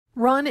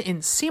Run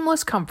in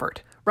seamless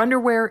comfort.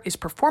 Runderwear is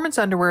performance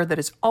underwear that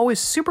is always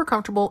super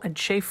comfortable and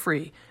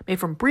chafe-free, made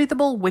from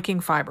breathable,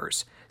 wicking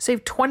fibers.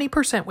 Save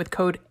 20% with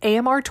code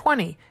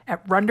AMR20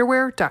 at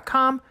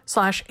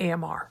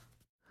runderwear.com/AMR.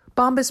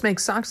 Bombas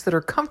makes socks that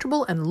are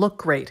comfortable and look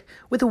great,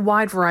 with a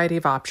wide variety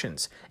of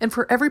options. And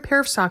for every pair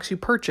of socks you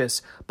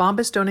purchase,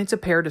 Bombas donates a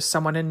pair to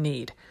someone in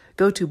need.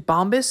 Go to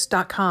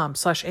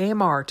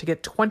bombas.com/AMR to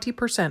get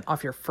 20%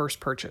 off your first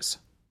purchase.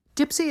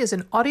 Dipsea is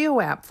an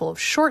audio app full of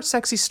short,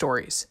 sexy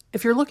stories.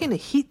 If you're looking to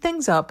heat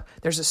things up,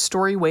 there's a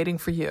story waiting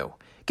for you.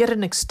 Get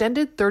an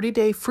extended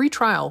 30-day free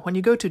trial when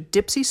you go to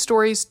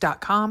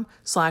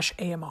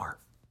dipseastories.com/AMR.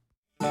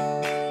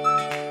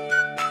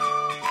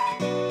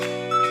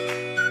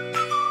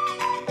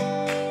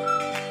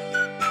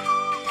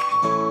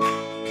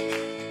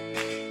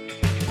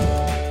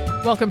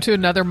 Welcome to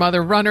another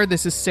Mother Runner.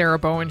 This is Sarah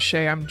Bowen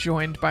Shea. I'm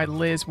joined by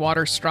Liz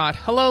Waterstraat.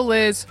 Hello,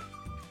 Liz.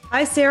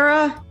 Hi,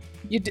 Sarah.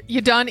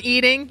 You done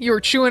eating? You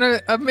were chewing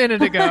a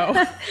minute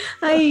ago.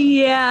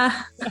 Yeah.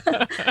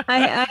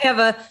 I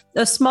have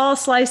a small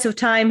slice of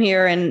time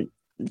here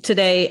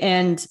today,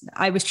 and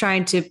I was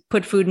trying to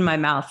put food in my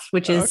mouth,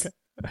 which is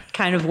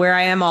kind of where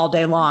I am all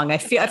day long. I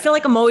feel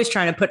like I'm always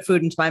trying to put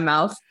food into my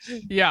mouth.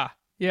 Yeah.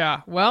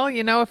 Well,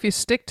 if you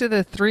stick to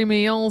the 3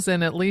 meals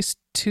and at least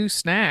 2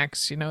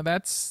 snacks,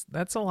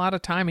 that's a lot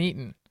of time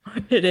eating.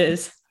 It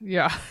is.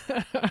 Yeah.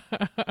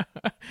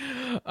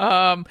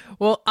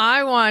 Well,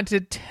 I want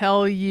to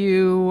tell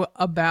you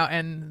about,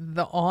 and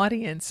the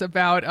audience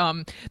about,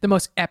 the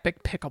most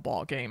epic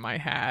pickleball game I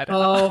had.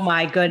 Oh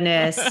my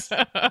goodness.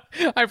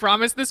 I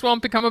promise this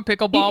won't become a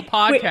pickleball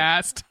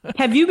podcast.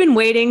 Have you been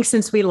waiting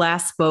since we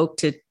last spoke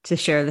to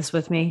share this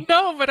with me?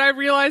 No, but I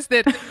realized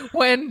that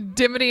when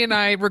Dimity and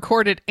I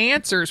recorded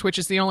Answers, which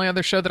is the only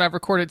other show that I've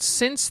recorded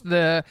since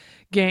the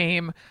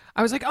game,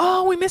 I was like,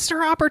 oh, we missed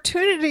our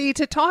opportunity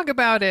to talk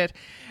about it.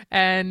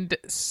 And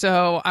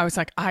so I was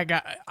like, I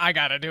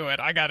gotta do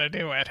it.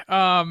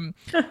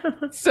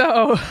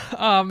 So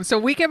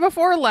weekend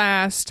before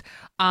last,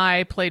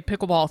 I played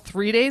pickleball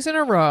 3 days in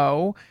a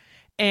row,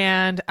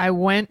 and I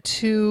went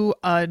to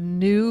a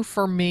new,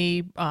 for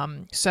me,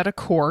 set of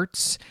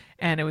courts,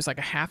 and it was like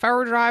a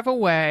half-hour drive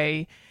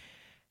away.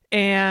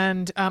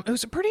 And it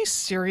was a pretty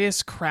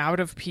serious crowd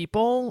of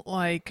people.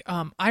 Like,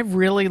 I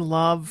really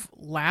love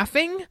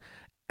laughing.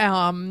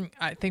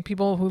 I think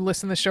people who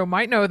listen to the show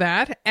might know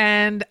that.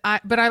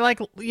 But I like,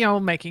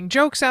 making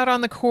jokes out on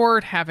the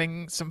court,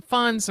 having some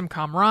fun, some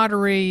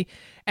camaraderie.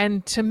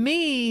 And to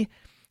me,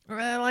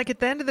 like at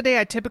the end of the day,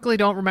 I typically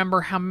don't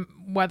remember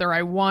whether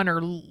I won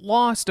or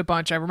lost a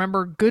bunch. I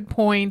remember good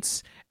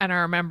points, and I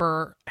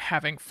remember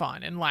having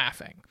fun and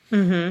laughing.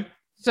 Mm-hmm.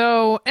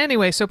 So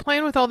anyway,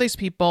 playing with all these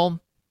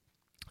people,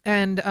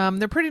 and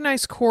they're pretty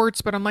nice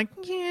courts, but I'm like,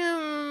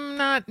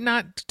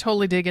 not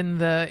totally digging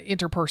the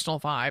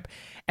interpersonal vibe.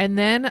 And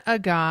then a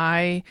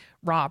guy,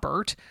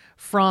 Robert,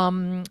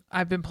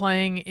 I've been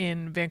playing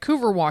in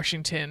Vancouver,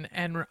 Washington,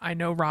 and I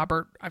know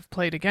Robert, I've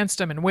played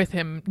against him and with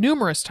him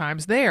numerous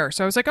times there.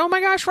 So I was like, oh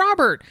my gosh,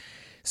 Robert.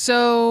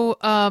 So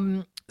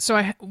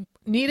I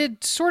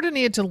needed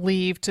to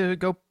leave to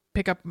go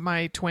pick up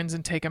my twins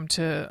and take them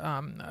to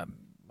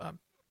a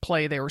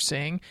play they were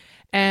seeing.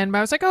 And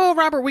I was like, oh,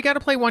 Robert, we got to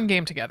play one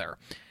game together.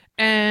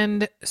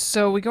 And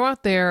so we go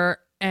out there,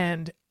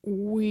 and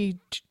we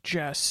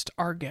just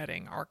are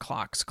getting our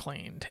clocks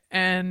cleaned.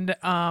 And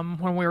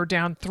when we were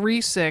down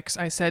 3-6,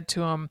 I said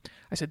to him,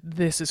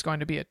 this is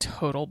going to be a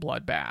total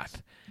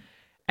bloodbath.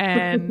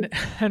 And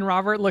and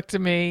Robert looked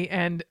at me,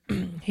 and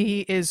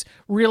he is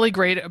really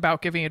great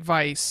about giving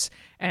advice,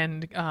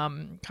 and he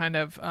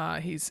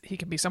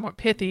can be somewhat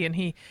pithy. And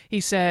he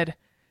said,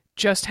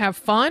 just have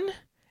fun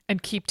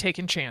and keep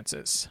taking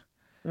chances.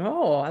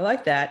 Oh, I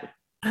like that.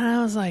 And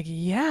I was like,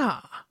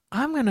 yeah.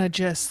 I'm going to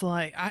just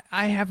I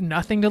have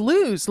nothing to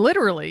lose,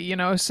 literally,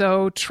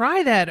 so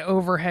try that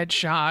overhead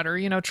shot,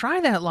 or, try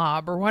that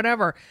lob or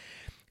whatever.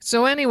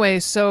 So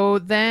anyway,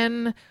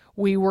 then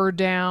we were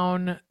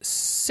down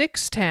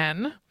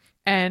 6-10,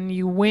 and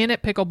you win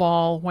at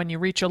pickleball when you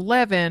reach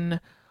 11,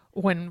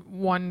 when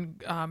one,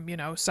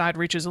 side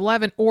reaches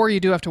 11, or you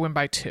do have to win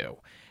by 2.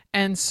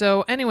 And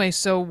so anyway,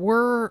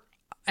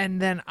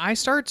 and then I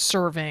start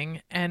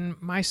serving,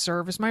 and my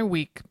serve is my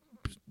weak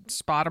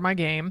spot of my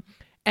game.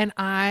 And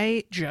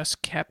I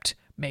just kept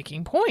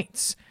making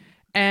points.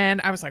 And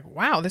I was like,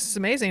 wow, this is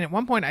amazing. At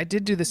one point, I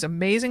did do this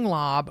amazing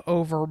lob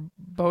over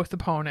both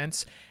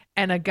opponents.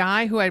 And a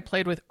guy who I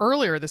played with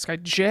earlier, this guy,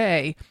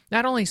 Jay,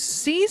 not only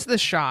sees the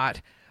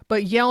shot,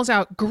 but yells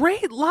out,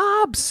 great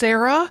lob,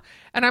 Sarah.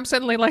 And I'm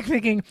suddenly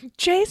thinking,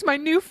 Jay's my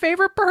new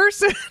favorite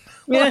person.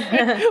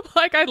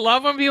 I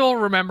love when people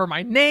remember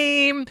my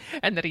name,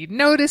 and that he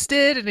noticed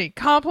it, and he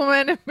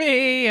complimented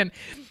me. And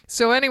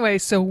so anyway,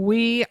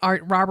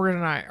 Robert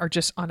and I are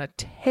just on a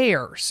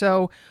tear.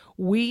 So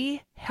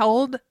we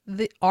held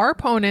our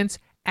opponents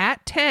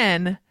at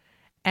 10,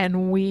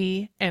 and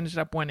we ended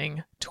up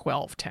winning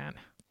 12-10.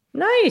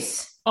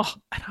 Nice. Oh,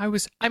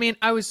 and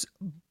I was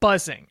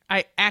buzzing.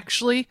 I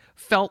actually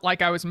felt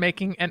like I was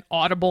making an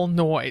audible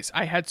noise.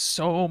 I had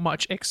so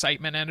much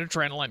excitement and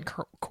adrenaline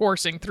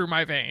coursing through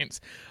my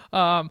veins.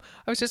 I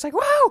was just like,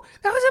 "Wow,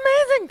 that was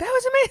amazing! That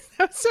was amazing!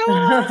 That was so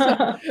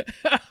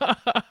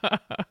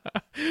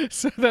awesome!"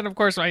 So then, of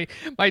course, my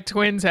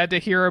twins had to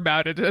hear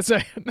about it. As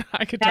I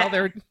could tell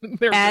they're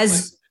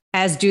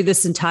as do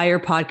this entire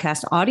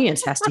podcast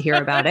audience has to hear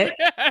about it.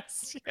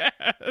 Yes,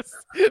 yes.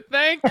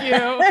 Thank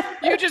you.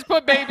 You just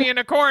put baby in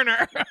a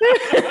corner.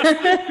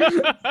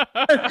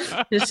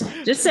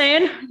 just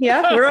saying.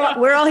 Yeah,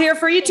 we're all here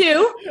for you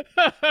too.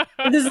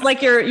 This is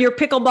like your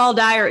pickleball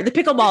diary, the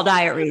pickleball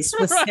diaries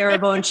with Sarah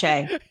Bone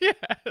Shea.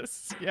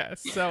 Yes.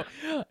 So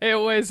it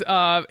was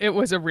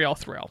a real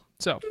thrill.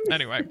 So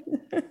anyway,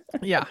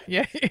 yeah.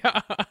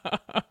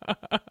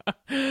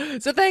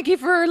 So thank you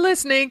for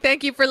listening.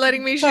 Thank you for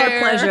letting me share. Our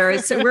pleasure.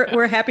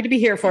 We're happy to be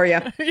here for you.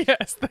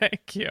 Yes,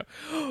 thank you.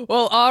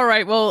 Well, all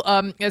right.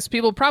 Well, as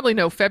people probably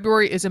know,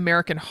 February is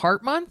American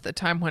Heart Month, a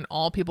time when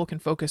all people can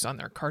focus on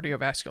their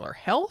cardiovascular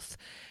health.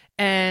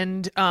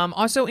 And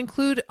also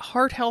include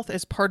heart health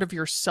as part of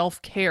your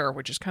self-care,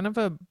 which is kind of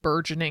a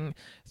burgeoning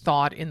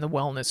thought in the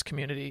wellness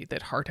community,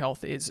 that heart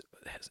health is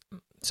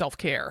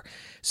self-care.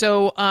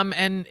 So,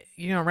 and,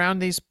 around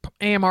these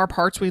AMR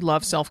parts, we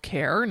love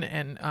self-care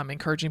and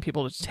encouraging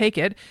people to take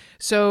it.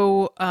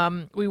 So,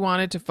 we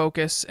wanted to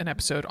focus an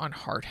episode on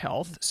heart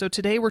health. So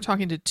today we're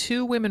talking to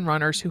two women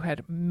runners who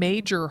had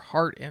major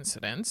heart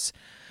incidents.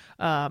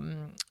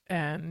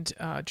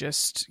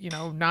 Just,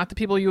 not the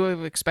people you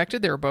have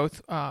expected. They were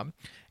both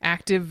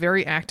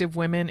very active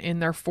women in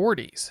their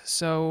 40s.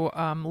 So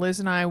Liz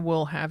and I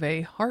will have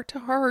a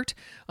heart-to-heart,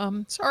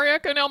 sorry I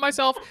couldn't help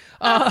myself,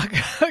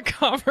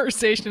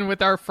 conversation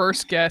with our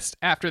first guest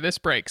after this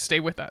break. Stay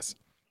with us.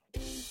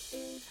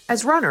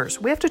 As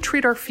runners, we have to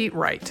treat our feet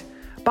right.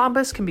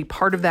 Bombas can be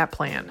part of that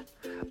plan.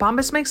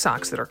 Bombas makes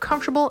socks that are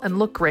comfortable and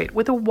look great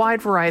with a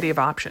wide variety of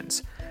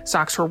options.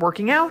 Socks for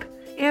working out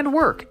and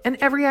work and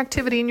every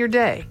activity in your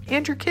day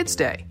and your kids'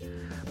 day.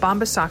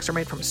 Bombas socks are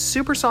made from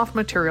super soft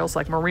materials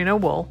like merino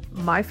wool,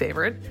 my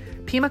favorite,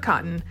 Pima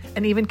cotton,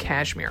 and even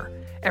cashmere.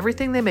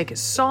 Everything they make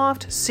is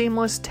soft,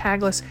 seamless,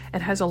 tagless,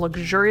 and has a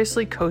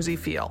luxuriously cozy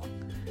feel.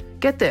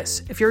 Get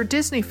this, if you're a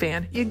Disney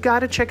fan, you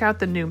gotta check out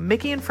the new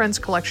Mickey and Friends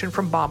collection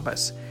from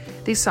Bombas.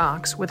 These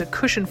socks, with a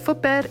cushioned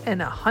footbed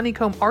and a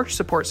honeycomb arch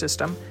support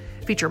system,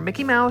 feature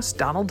Mickey Mouse,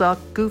 Donald Duck,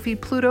 Goofy,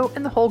 Pluto,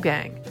 and the whole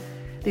gang.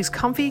 These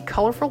comfy,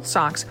 colorful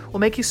socks will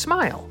make you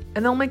smile,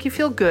 and they'll make you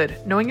feel good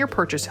knowing your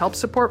purchase helps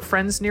support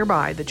friends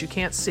nearby that you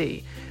can't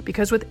see,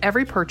 because with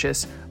every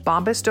purchase,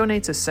 Bombas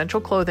donates essential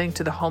clothing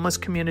to the homeless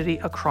community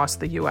across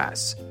the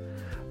U.S.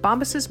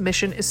 Bombas'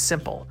 mission is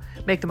simple: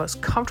 make the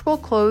most comfortable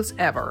clothes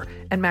ever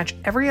and match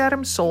every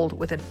item sold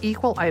with an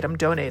equal item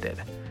donated.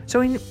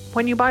 So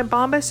when you buy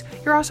Bombas,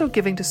 you're also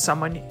giving to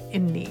someone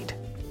in need.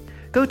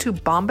 Go to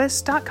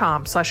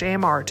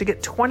bombas.com/AMR to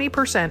get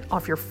 20%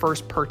 off your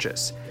first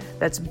purchase.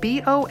 That's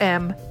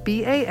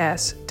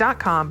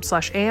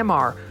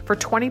BOMBAS.com/AMR for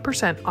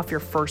 20% off your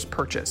first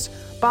purchase.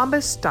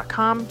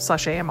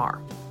 Bombas.com/AMR.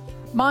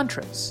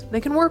 Mantras.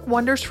 They can work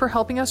wonders for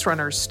helping us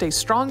runners stay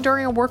strong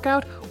during a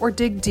workout or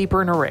dig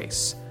deeper in a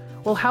race.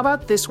 Well, how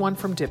about this one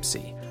from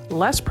Dipsea?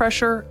 Less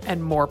pressure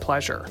and more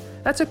pleasure.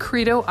 That's a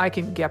credo I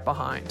can get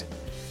behind.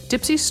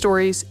 Dipsea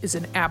Stories is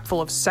an app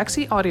full of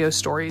sexy audio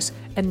stories,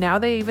 and now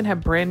they even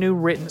have brand new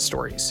written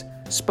stories.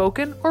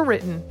 Spoken or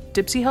written,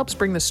 Dipsea helps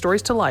bring the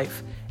stories to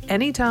life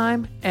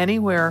anytime,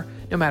 anywhere,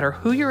 no matter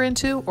who you're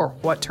into or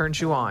what turns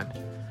you on.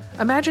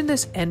 Imagine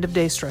this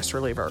end-of-day stress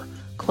reliever,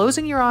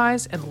 closing your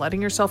eyes and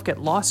letting yourself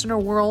get lost in a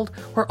world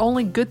where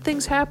only good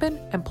things happen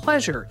and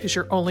pleasure is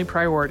your only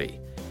priority.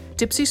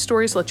 Dipsea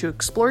Stories let you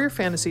explore your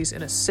fantasies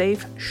in a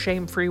safe,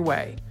 shame-free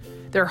way.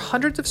 There are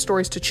hundreds of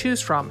stories to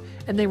choose from,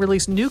 and they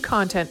release new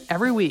content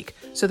every week,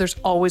 so there's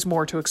always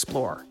more to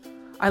explore.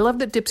 I love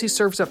that Dipsea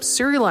serves up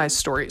serialized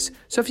stories,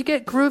 so if you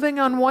get grooving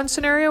on one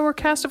scenario or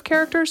cast of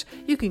characters,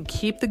 you can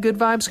keep the good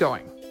vibes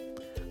going.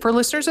 For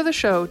listeners of the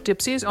show,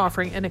 Dipsea is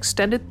offering an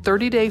extended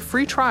 30-day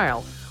free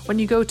trial when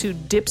you go to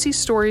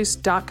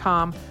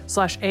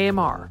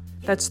dipseastories.com/AMR.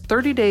 That's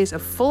 30 days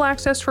of full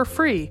access for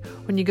free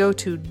when you go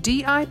to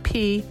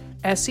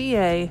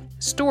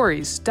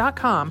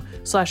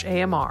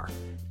dipseastories.com/AMR.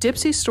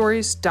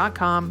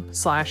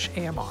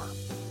 dipseastories.com/AMR.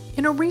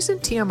 In a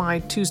recent TMI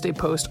Tuesday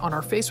post on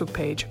our Facebook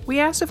page, we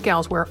asked if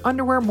gals wear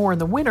underwear more in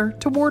the winter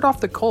to ward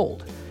off the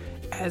cold.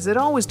 As it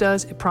always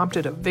does, it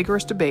prompted a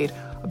vigorous debate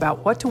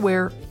about what to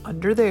wear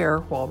under there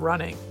while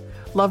running.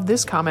 Love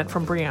this comment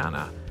from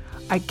Brianna.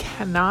 I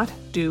cannot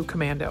do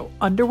commando.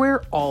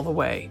 Underwear all the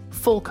way.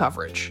 Full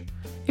coverage.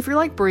 If you're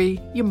like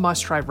Brie, you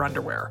must try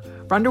Runderwear.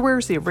 Runderwear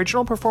is the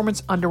original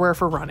performance underwear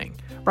for running.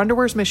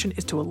 Runderwear's mission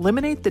is to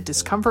eliminate the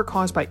discomfort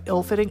caused by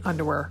ill-fitting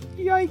underwear.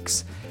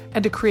 Yikes!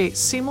 And to create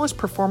seamless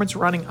performance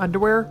running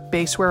underwear,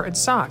 basewear, and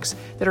socks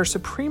that are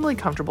supremely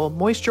comfortable,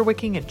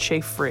 moisture-wicking, and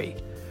chafe-free.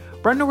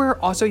 Runderwear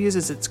also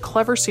uses its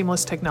clever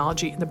seamless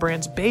technology in the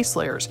brand's base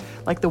layers,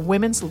 like the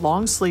women's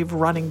long sleeve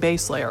running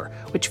base layer,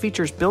 which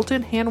features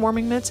built-in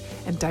hand-warming mitts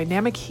and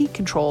dynamic heat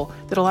control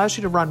that allows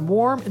you to run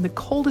warm in the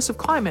coldest of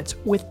climates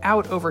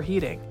without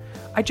overheating.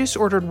 I just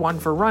ordered one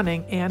for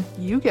running and,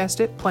 you guessed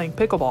it, playing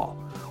pickleball.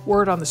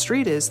 Word on the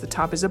street is the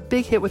top is a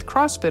big hit with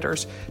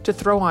CrossFitters to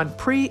throw on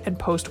pre- and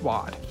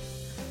post-WOD.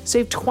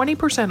 Save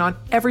 20% on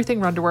everything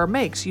Runderwear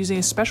makes using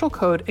a special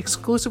code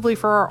exclusively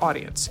for our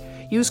audience.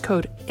 Use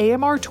code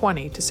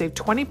AMR20 to save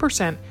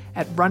 20%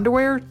 at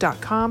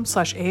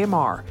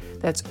runderwear.com/AMR.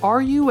 That's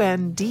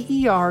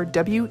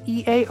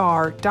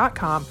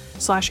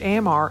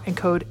RUNDERWEAR.com/AMR and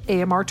code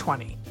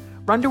AMR20.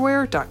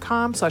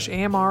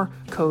 Runderwear.com/AMR,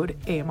 code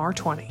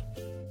AMR20.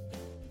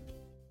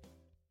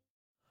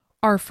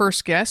 Our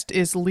first guest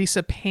is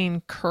Lisa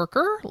Payne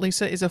Kirker.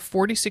 Lisa is a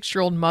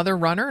 46-year-old mother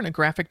runner and a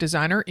graphic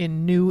designer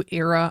in New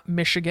Era,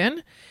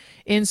 Michigan.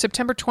 In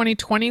September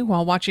 2020,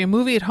 while watching a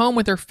movie at home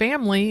with her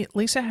family,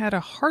 Lisa had a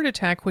heart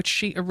attack, which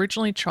she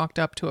originally chalked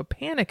up to a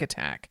panic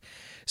attack.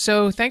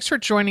 So thanks for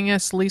joining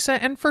us, Lisa,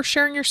 and for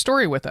sharing your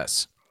story with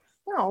us.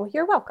 Oh,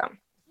 you're welcome.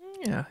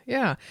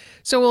 Yeah.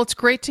 So, well, it's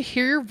great to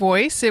hear your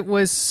voice. It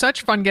was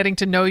such fun getting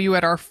to know you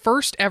at our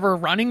first ever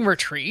running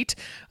retreat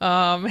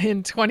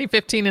in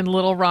 2015 in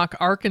Little Rock,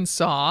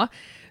 Arkansas.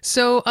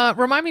 So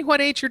remind me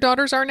what age your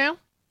daughters are now?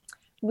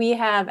 We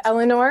have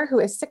Eleanor, who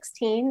is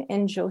 16,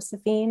 and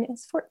Josephine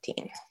is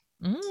 14.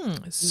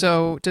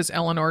 So does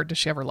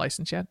she have her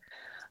license yet?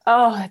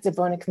 Oh, that's a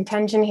bone of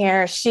contention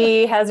here.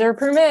 She has her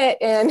permit,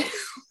 and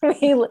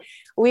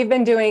we've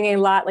been doing a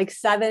lot, like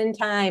 7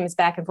 times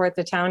back and forth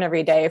to town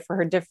every day for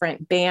her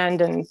different band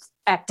and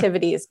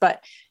activities.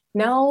 But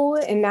no,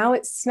 and now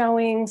it's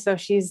snowing, so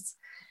she's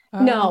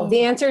no.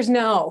 The answer is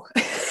no.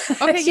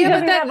 Okay, she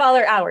doesn't have all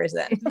her hours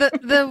in.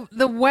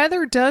 the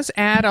weather does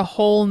add a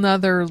whole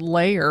nother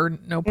layer,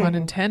 no pun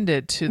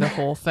intended, to the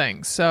whole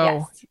thing.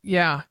 So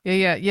yes.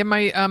 Yeah.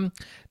 My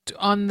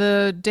on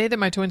the day that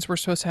my twins were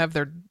supposed to have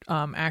their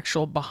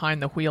actual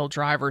behind the wheel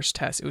driver's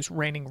test, it was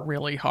raining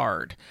really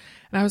hard.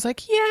 And I was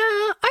like, yeah,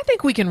 I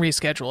think we can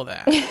reschedule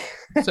that.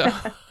 So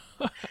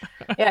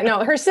yeah,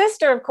 no, her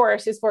sister, of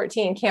course, is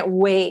 14. Can't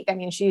wait. I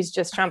mean, she's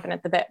just chomping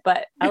at the bit,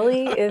 but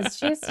Ellie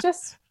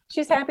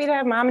she's happy to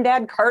have mom and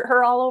dad cart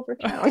her all over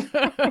town.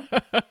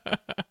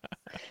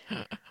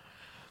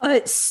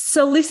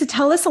 So Lisa,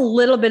 tell us a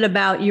little bit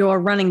about your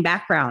running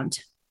background.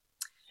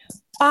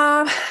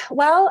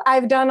 Well, I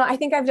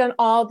think I've done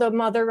all the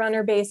mother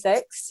runner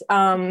basics,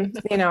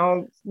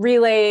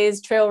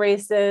 relays, trail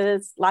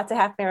races, lots of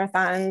half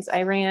marathons.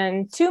 I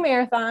ran 2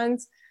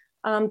 marathons.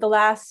 The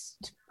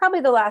last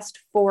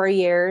 4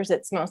 years,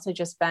 it's mostly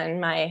just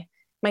been my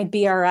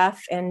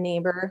BRF and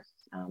neighbor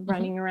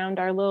running around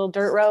our little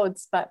dirt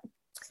roads. But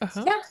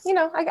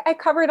I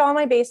covered all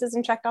my bases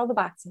and checked all the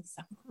boxes.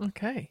 So.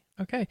 Okay.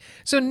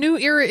 So New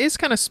Era is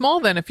kind of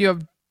small then if you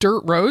have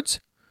dirt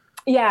roads.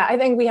 Yeah, I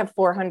think we have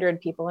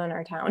 400 people in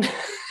our town.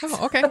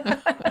 Oh, okay.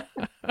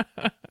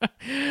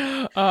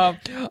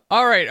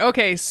 All right.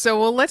 Okay.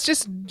 So, let's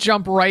just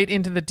jump right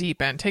into the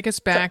deep end. Take us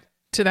back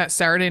to that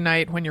Saturday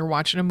night when you're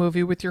watching a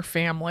movie with your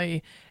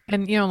family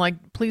and,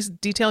 please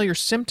detail your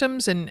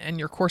symptoms and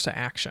your course of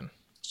action.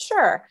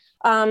 Sure.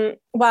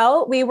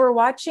 Well, we were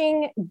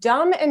watching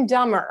Dumb and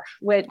Dumber,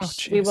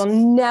 which we will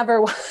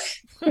never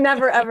watch,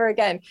 never, ever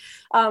again.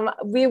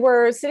 We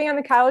were sitting on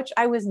the couch.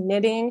 I was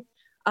knitting.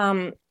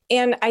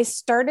 And I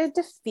started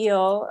to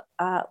feel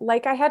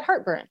like I had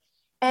heartburn.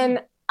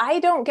 And I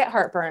don't get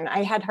heartburn.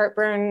 I had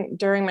heartburn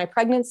during my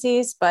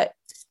pregnancies, but,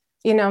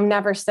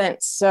 never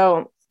since.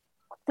 So,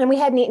 and we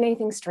hadn't eaten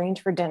anything strange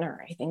for dinner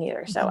or anything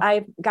either. So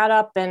I got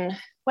up and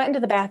went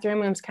into the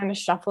bathroom and was kind of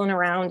shuffling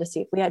around to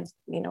see if we had,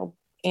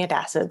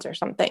 antacids or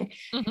something.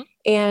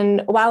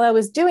 And while I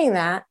was doing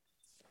that,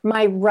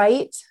 my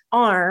right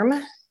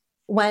arm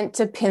went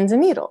to pins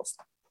and needles.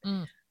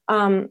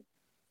 And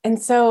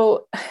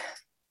so...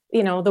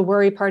 the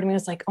worry part of me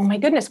was like, oh my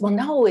goodness, well,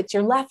 no, it's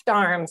your left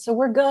arm. So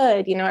we're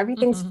good.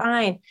 Everything's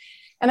fine.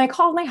 And I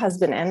called my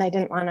husband in. I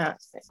didn't want to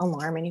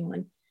alarm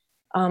anyone.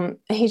 And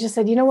he just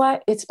said, you know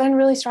what? It's been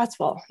really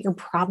stressful. You're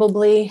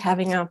probably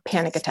having a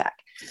panic attack.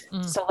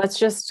 So let's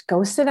just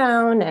go sit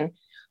down. And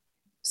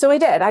so I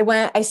did.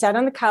 I sat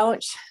on the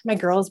couch. My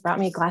girls brought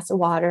me a glass of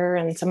water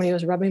and somebody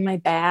was rubbing my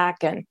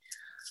back. And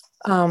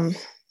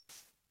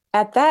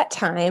at that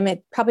time,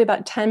 it probably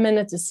about 10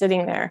 minutes of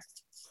sitting there,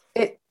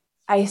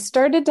 I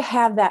started to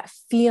have that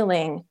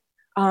feeling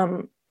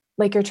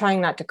like you're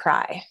trying not to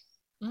cry.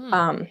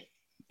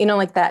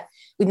 Like that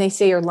when they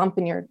say you're lump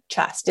in your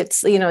chest,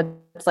 it's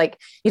like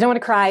you don't want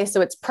to cry. So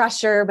it's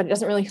pressure, but it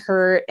doesn't really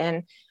hurt.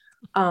 And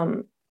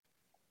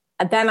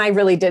then I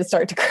really did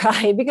start to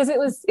cry because it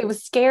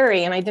was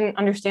scary and I didn't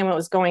understand what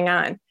was going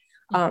on.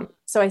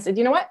 So I said,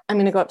 you know what? I'm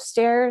going to go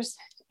upstairs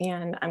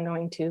and I'm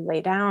going to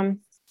lay down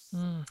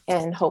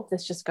and hope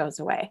this just goes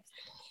away.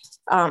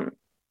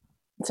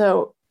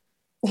 So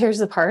here's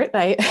the part.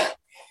 I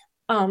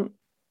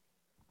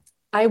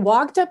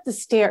walked up the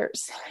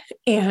stairs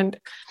and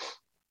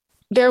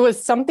there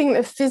was something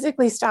that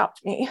physically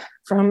stopped me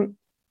from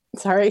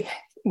sorry,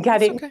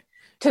 getting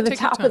to the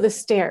top of the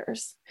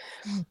stairs.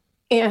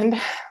 And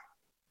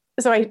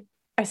so I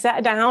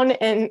sat down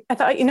and I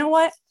thought, you know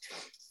what?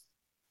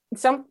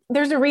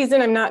 There's a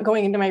reason I'm not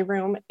going into my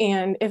room.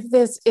 And if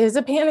this is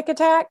a panic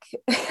attack,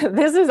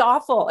 this is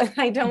awful. And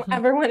I don't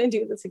ever want to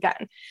do this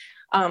again.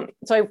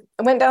 So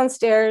I went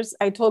downstairs.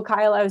 I told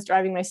Kyle I was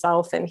driving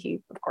myself, and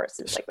he, of course,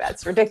 was like,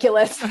 "That's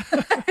ridiculous."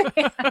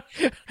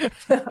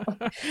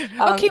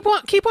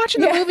 Keep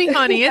watching the movie,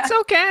 honey. It's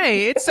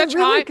okay. It's such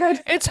really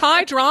it's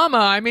high drama.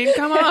 I mean,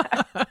 come on.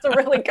 It's a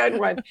really good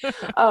one.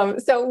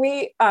 So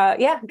we, got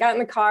in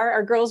the car.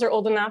 Our girls are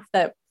old enough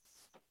that,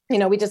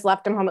 we just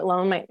left them home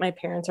alone. My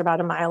parents are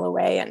about a mile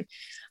away, and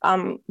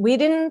we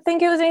didn't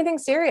think it was anything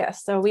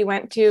serious. So we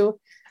went to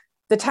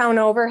the town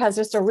over, has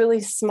just a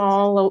really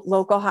small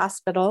local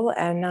hospital.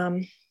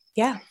 And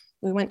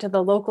we went to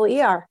the local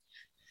ER.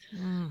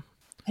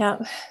 Yeah.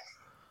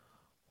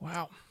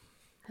 Wow.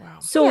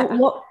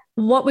 So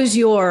what was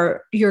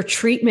your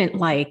treatment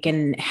like,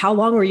 and how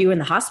long were you in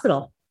the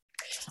hospital?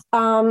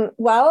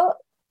 Well,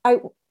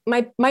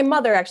 my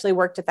mother actually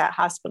worked at that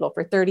hospital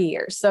for 30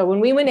 years. So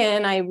when we went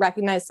in, I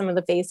recognized some of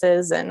the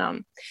faces,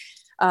 and,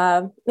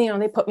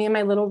 they put me in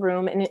my little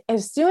room. And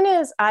as soon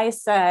as I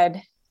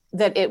said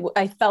that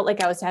I felt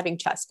like I was having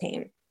chest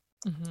pain,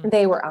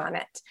 they were on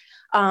it.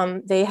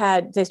 They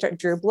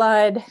drew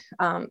blood,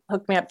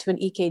 hooked me up to an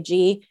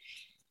EKG.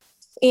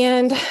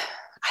 And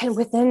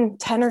within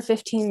 10 or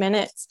 15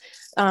 minutes,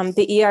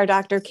 the ER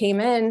doctor came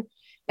in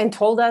and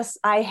told us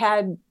I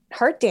had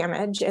heart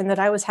damage and that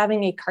I was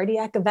having a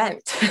cardiac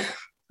event.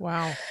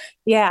 Wow.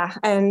 Yeah.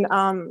 And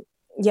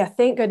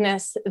thank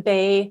goodness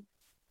they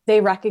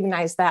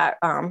recognized that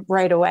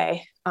right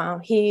away.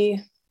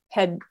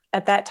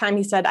 At that time,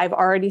 he said, I've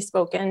already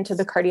spoken to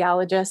the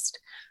cardiologist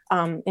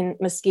in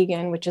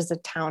Muskegon, which is a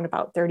town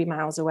about 30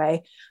 miles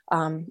away.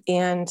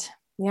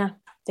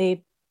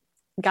 They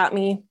got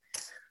me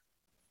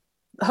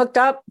hooked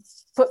up,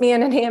 put me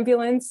in an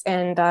ambulance,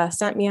 and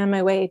sent me on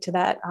my way to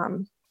that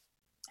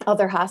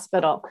other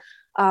hospital.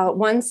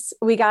 Once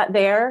we got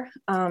there,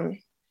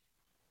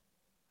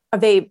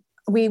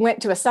 we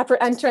went to a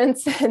separate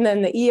entrance, and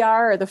then the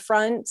ER or the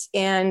front,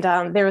 and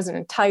there was an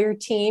entire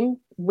team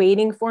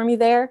waiting for me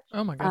there.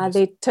 Oh my goodness.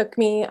 They took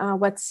me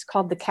what's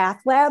called the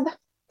cath lab.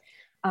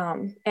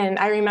 And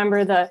I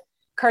remember the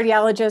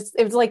cardiologist,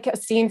 it was like a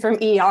scene from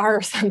ER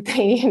or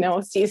something,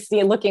 he's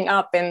looking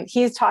up and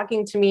he's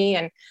talking to me,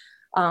 and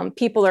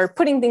people are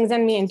putting things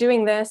in me and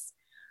doing this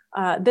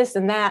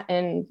and that.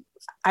 And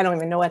I don't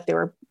even know what they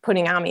were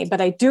putting on me,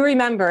 but I do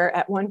remember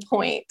at one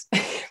point,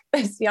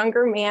 this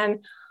younger man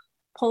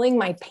pulling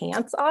my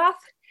pants off.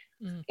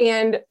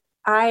 And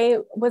I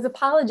was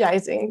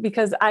apologizing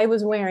because I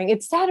was wearing,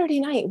 it's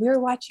Saturday night, we were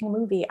watching a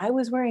movie. I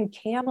was wearing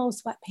camo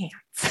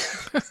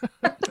sweatpants.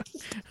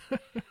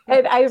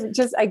 And I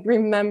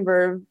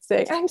remember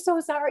saying, I'm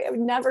so sorry. I would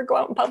never go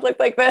out in public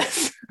like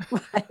this.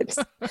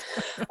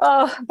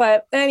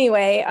 But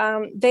anyway,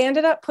 they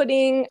ended up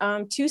putting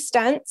 2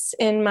 stents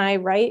in my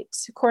right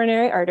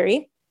coronary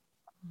artery.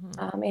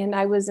 And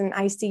I was in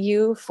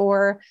ICU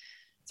for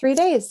 3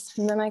 days.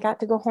 And then I got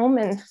to go home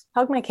and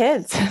hug my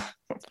kids.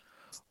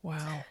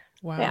 Wow.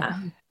 Yeah.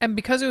 And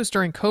because it was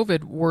during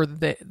COVID, were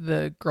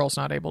the girls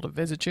not able to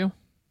visit you?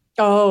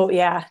 Oh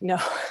yeah,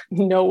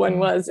 no one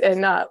was.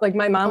 And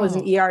my mom was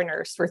an ER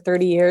nurse for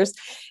 30 years.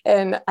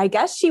 And I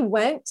guess she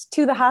went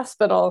to the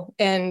hospital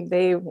and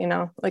they,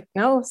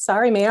 no,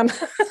 sorry, ma'am.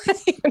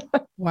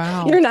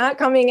 Wow. You're not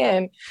coming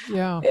in.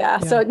 Yeah.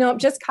 So no,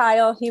 just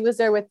Kyle, he was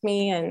there with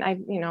me, and I,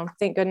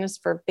 thank goodness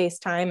for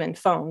FaceTime and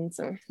phones,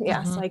 and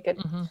so I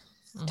could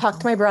talk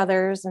to my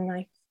brothers and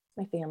my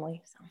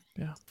family. So.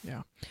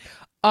 Yeah.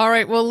 All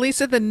right. Well,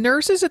 Lisa, the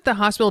nurses at the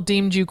hospital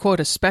deemed you, quote,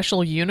 a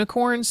special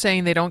unicorn,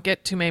 saying they don't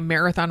get too many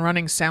marathon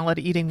running, salad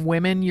eating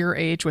women your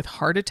age with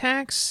heart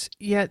attacks.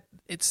 Yet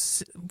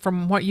it's,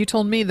 from what you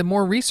told me, the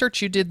more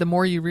research you did, the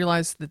more you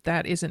realized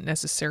that isn't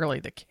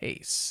necessarily the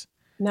case.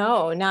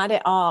 No, not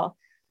at all.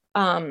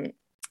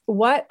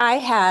 What I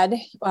had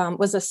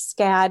was a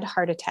SCAD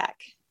heart attack,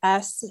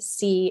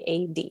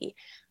 SCAD.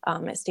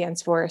 It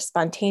stands for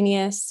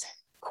spontaneous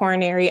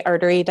coronary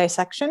artery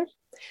dissection.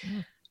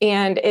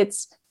 And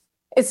it's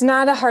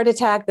not a heart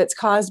attack that's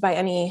caused by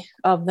any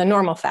of the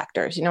normal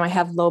factors. I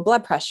have low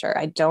blood pressure.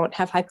 I don't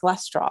have high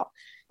cholesterol,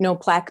 no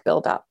plaque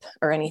buildup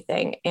or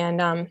anything.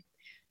 And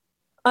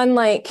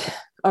unlike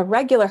a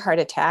regular heart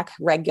attack,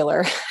 I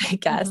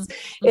guess,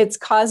 it's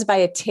caused by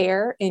a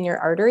tear in your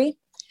artery.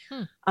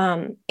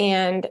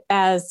 And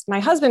as my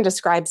husband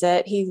describes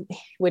it, he'd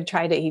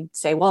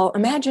say, well,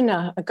 imagine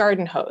a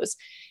garden hose,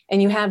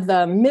 and you have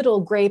the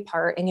middle gray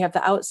part and you have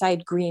the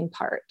outside green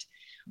part.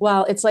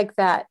 Well, it's like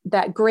that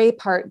gray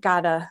part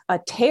got a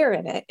tear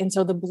in it. And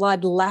so the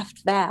blood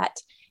left that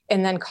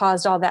and then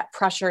caused all that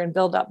pressure and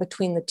buildup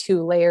between the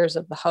 2 layers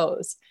of the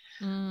hose.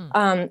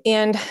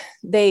 And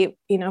they,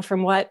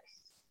 from what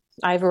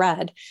I've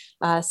read,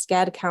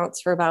 SCAD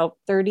accounts for about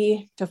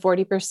 30 to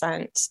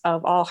 40%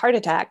 of all heart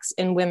attacks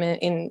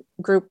in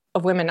group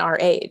of women our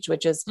age,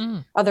 which is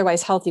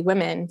otherwise healthy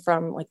women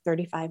from like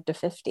 35 to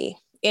 50.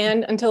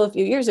 And until a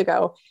few years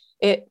ago,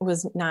 it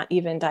was not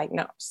even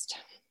diagnosed.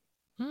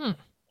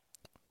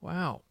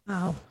 Wow.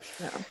 Wow.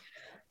 Yeah.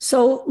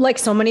 So, like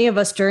so many of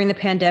us during the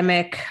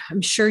pandemic,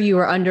 I'm sure you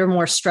were under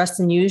more stress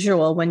than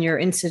usual when your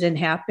incident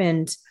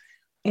happened.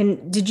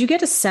 And did you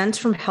get a sense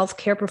from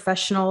healthcare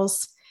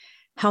professionals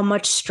how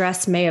much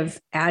stress may have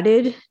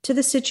added to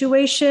the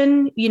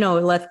situation? You know,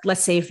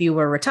 let's say if you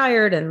were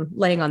retired and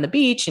laying on the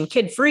beach and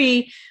kid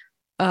free,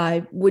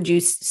 would you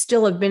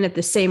still have been at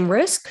the same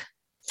risk?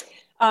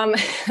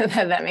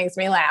 That makes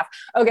me laugh.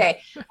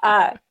 Okay.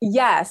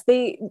 Yes,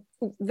 the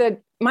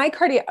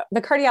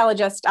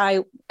cardiologist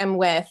I am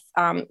with,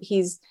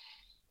 he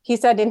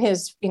said in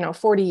his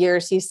 40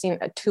 years he's seen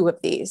 2 of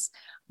these,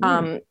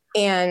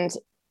 and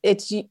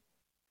it's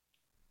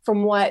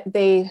from what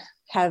they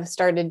have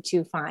started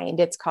to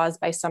find, it's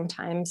caused by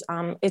sometimes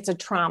it's a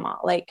trauma,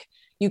 like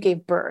you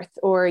gave birth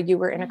or you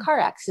were in a car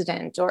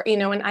accident, or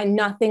and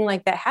nothing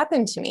like that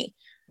happened to me.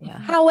 Yeah.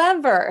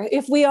 However,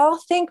 if we all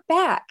think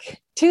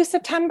back to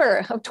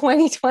September of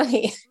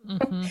 2020,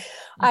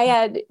 I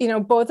had,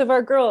 both of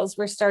our girls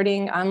were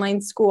starting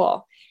online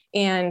school,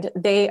 and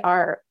they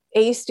are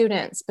A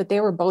students, but they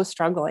were both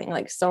struggling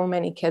like so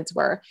many kids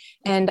were.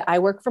 And I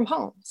work from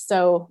home.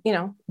 So,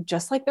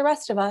 just like the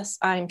rest of us,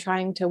 I'm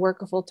trying to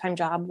work a full-time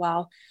job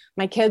while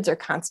my kids are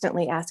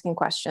constantly asking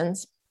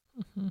questions.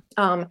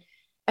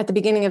 At the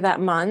beginning of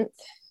that month,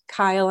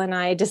 Kyle and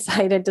I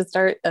decided to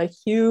start a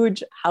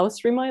huge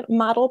house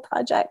remodel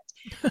project.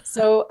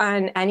 So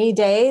on any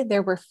day,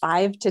 there were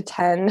 5 to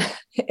 10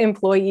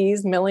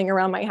 employees milling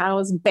around my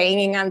house,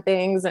 banging on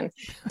things and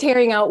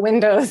tearing out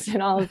windows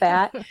and all of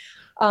that.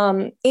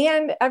 And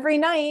every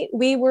night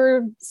we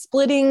were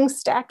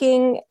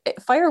stacking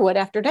firewood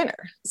after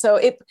dinner. So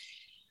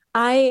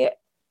I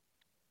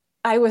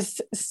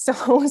was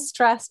so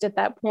stressed at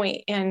that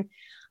point. And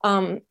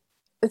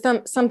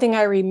something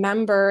I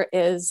remember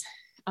is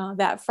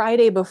that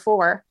Friday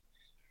before,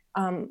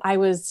 I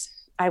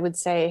would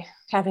say,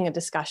 having a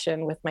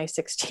discussion with my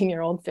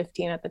 16-year-old,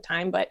 15 at the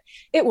time, but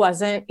it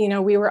wasn't,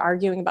 we were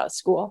arguing about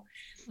school.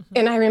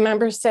 And I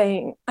remember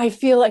saying, I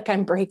feel like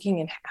I'm breaking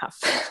in half.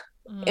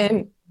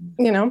 And,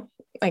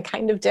 I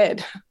kind of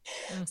did.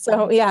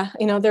 So yeah,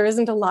 there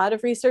isn't a lot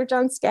of research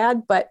on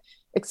SCAD, but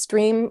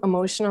extreme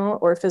emotional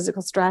or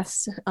physical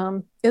stress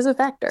is a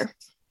factor.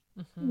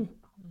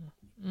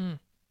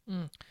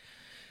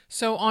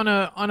 So on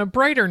a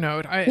brighter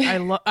note,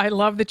 I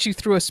love that you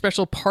threw a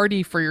special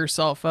party for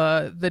yourself,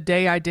 the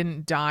Day I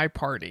Didn't Die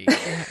party.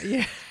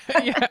 Yeah,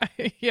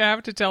 you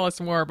have to tell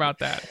us more about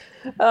that.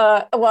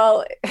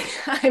 Well,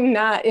 I'm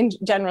not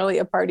generally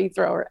a party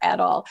thrower at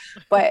all,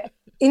 but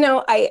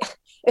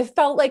it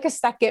felt like a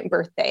second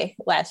birthday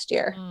last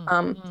year.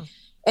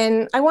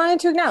 And I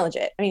wanted to acknowledge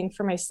it. I mean,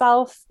 for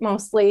myself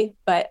mostly,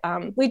 but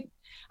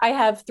I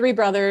have 3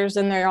 brothers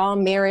and they're all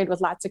married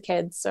with lots of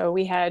kids. So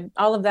we had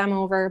all of them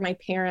over, my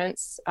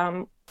parents,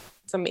 some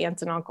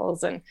aunts and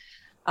uncles, and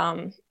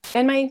my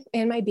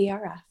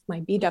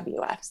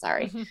BWF,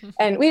 sorry.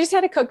 And we just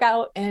had a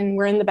cookout and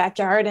we're in the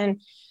backyard, and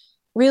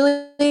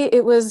really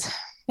it was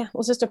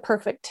just a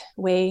perfect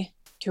way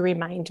to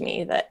remind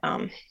me that,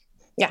 I'm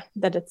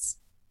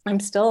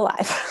still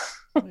alive.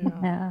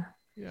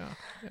 Yeah.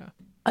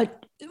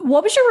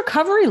 What was your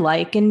recovery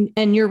like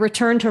and your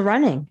return to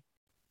running?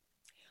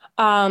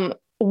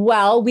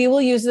 Well, we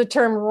will use the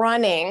term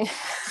running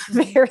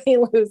very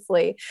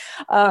loosely.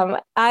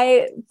 For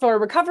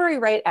recovery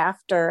right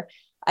after,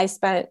 I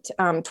spent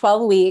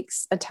 12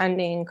 weeks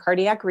attending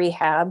cardiac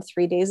rehab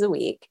 3 days a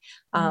week.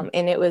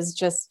 And it was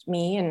just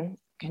me and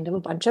kind of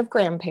a bunch of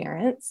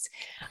grandparents,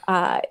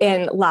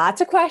 and lots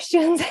of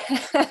questions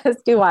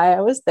as to why I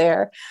was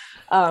there.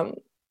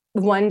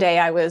 One day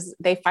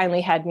they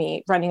finally had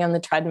me running on the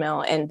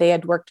treadmill, and they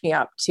had worked me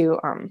up to,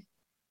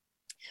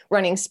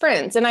 running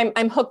sprints, and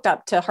I'm hooked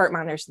up to heart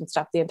monitors and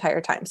stuff the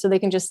entire time, so they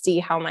can just see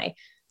how my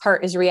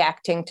heart is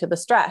reacting to the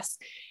stress.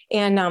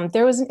 And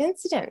there was an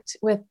incident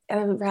with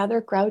a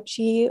rather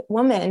grouchy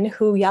woman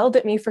who yelled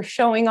at me for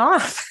showing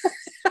off.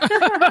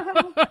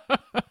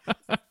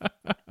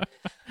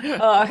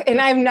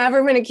 And I've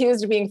never been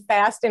accused of being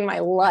fast in my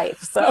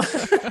life. So,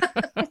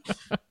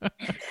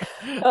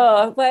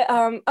 but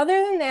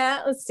other than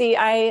that, let's see.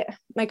 My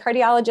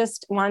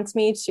cardiologist wants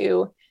me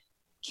to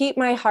keep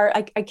my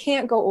heart. I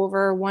can't go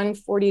over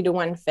 140 to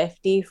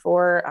 150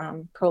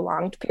 for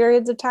prolonged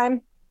periods of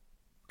time.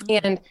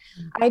 And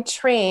I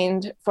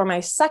trained for my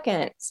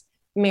second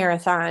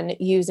marathon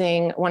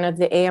using one of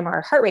the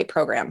AMR heart rate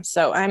programs.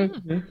 So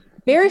I'm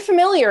very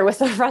familiar with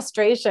the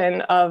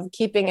frustration of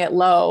keeping it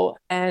low.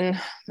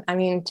 And I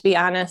mean, to be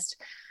honest,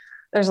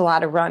 there's a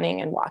lot of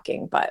running and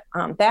walking, but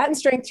that and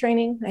strength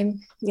training,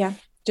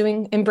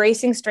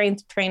 embracing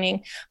strength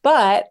training.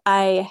 But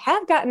I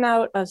have gotten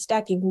out of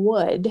stacking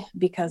wood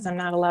because I'm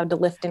not allowed to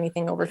lift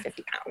anything over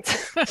 50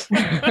 pounds.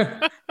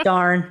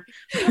 Darn.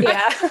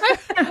 Yeah.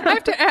 I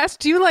have to ask,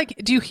 do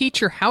you heat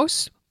your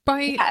house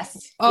by?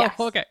 Yes. Oh, yes.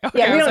 Okay.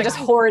 Yeah, we don't just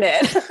hoard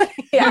it.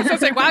 Yeah. I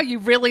was like, wow, you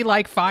really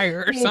like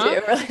fires. We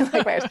do really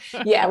like fires.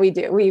 Yeah, we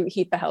do. We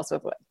heat the house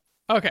with wood.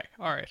 Okay.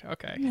 All right.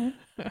 Okay. Yeah.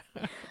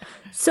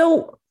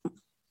 So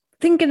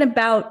thinking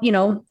about,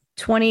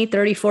 20,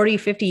 30, 40,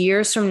 50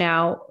 years from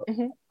now,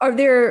 are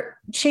there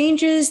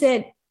changes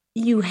that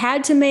you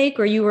had to make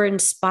or you were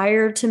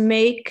inspired to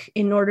make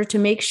in order to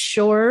make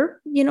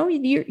sure,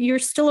 you're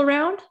still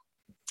around?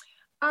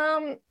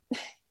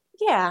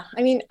 Yeah.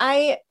 I mean,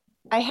 there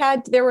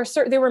were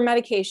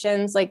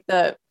medications, like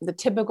the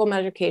typical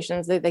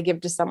medications that they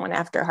give to someone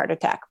after a heart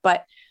attack.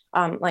 But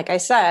like I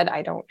said,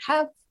 I don't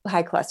have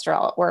high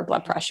cholesterol or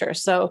blood pressure.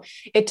 So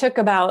it took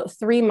about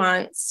 3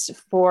 months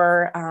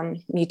for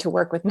me to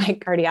work with my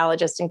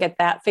cardiologist and get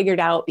that figured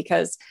out,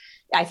 because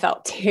I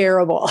felt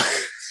terrible.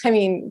 I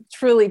mean,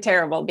 truly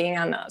terrible being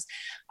on those.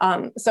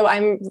 So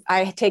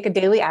I take a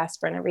daily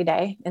aspirin every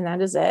day, and that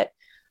is it.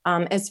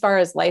 As far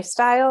as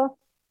lifestyle,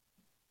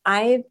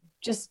 I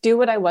just do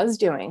what I was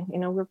doing.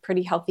 We're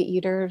pretty healthy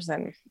eaters,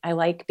 and I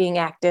like being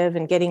active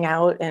and getting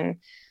out and,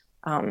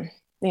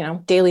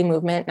 daily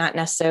movement, not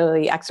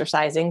necessarily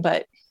exercising,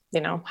 but,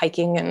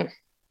 hiking and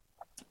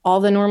all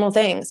the normal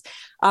things.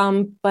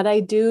 But I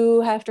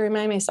do have to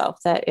remind myself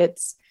that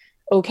it's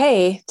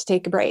okay to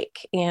take a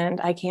break, and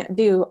I can't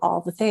do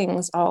all the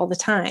things all the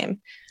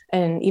time.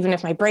 And even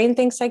if my brain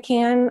thinks I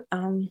can,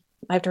 I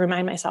have to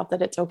remind myself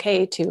that it's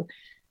okay to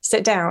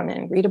sit down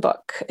and read a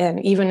book.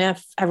 And even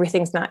if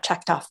everything's not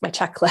checked off my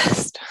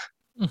checklist.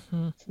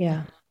 Mm-hmm.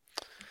 Yeah.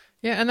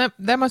 Yeah. And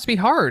that must be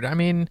hard. I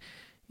mean,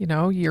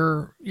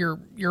 you're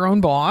your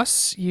own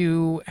boss.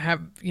 You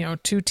have,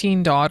 2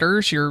 teen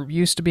daughters. You're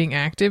used to being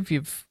active.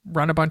 You've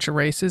run a bunch of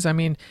races. I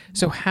mean,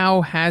 so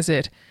how has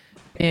it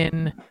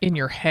been in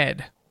your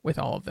head with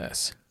all of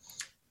this?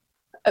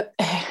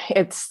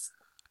 It's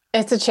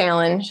a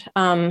challenge.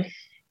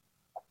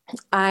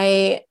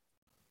 I've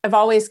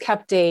always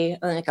kept a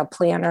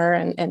planner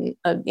and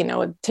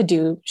a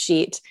to-do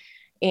sheet.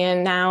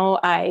 And now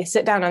I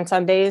sit down on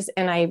Sundays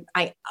and I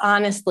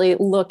honestly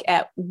look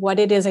at what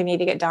it is I need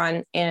to get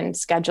done and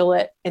schedule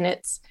it. And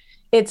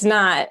it's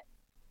not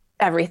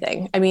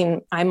everything. I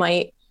mean,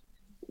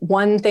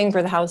 one thing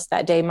for the house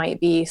that day might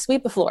be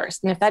sweep the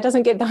floors. And if that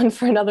doesn't get done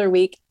for another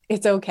week,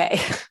 it's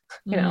okay.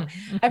 I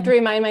have to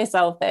remind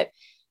myself that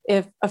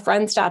if a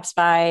friend stops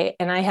by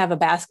and I have a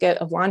basket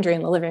of laundry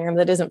in the living room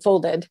that isn't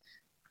folded,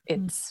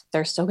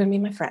 they're still going to be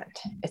my friend.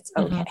 It's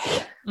okay.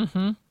 Mm-hmm.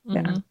 Mm-hmm.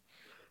 Yeah.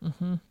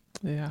 Mm-hmm.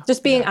 Yeah.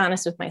 Just being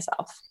honest with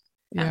myself.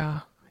 Yeah.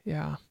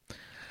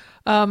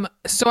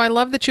 So I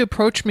love that you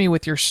approached me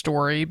with your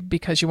story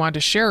because you wanted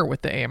to share it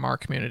with the AMR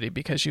community,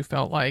 because you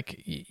felt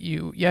like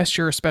yes,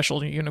 you're a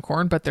special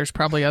unicorn, but there's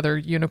probably other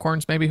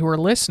unicorns maybe who are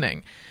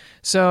listening.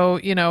 So,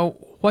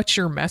 what's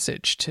your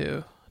message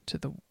to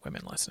the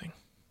women listening?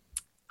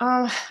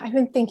 I've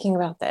been thinking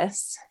about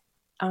this.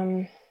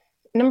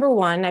 Number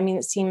one, I mean,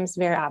 it seems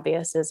very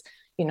obvious, is,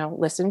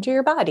 listen to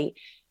your body.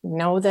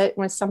 Know that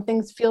when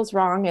something feels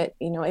wrong, it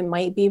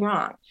might be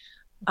wrong.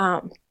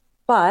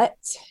 But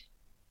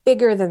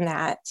bigger than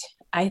that,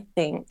 I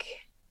think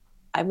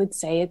I would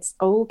say it's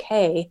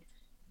okay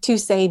to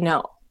say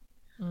no.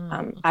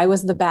 I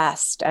was the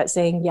best at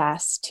saying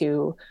yes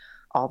to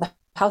all the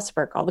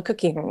housework, all the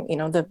cooking,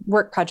 the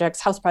work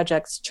projects, house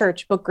projects,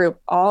 church, book group,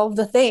 all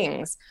the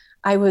things.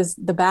 I was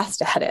the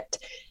best at it.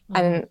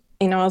 And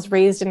I was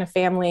raised in a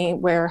family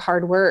where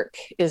hard work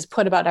is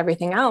put above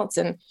everything else.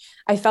 And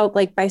I felt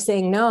like by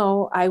saying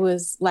no, I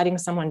was letting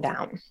someone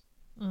down.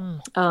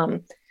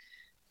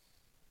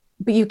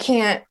 But you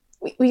can't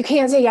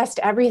say yes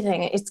to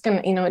everything. It's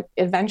going to, it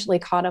eventually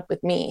caught up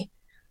with me.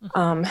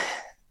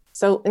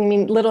 So, I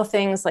mean, little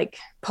things like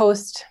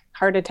post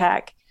heart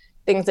attack,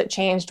 things that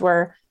changed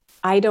where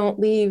I don't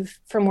leave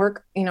from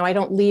work. I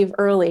don't leave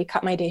early,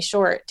 cut my day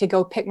short to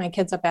go pick my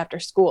kids up after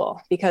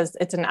school because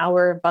it's an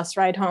hour bus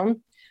ride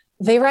home.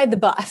 They ride the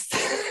bus.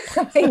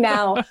 They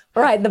now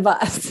ride the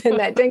bus, and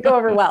that didn't go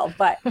over well,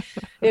 but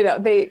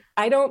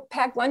I don't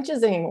pack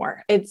lunches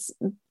anymore.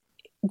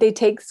 They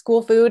take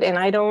school food, and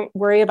I don't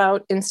worry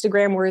about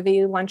Instagram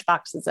worthy lunch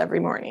boxes every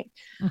morning.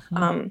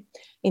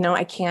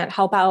 I can't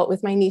help out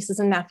with my nieces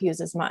and nephews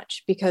as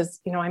much because,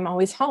 I'm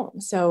always home.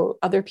 So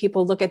other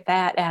people look at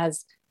that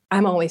as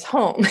I'm always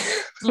home,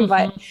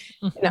 but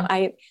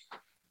I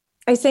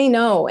say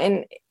no.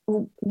 And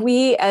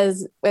we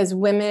as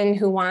women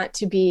who want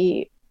to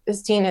be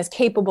seen as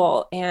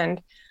capable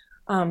and,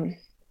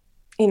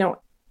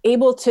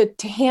 able to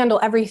handle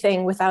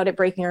everything without it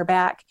breaking our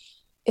back,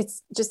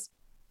 it's just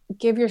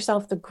give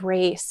yourself the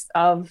grace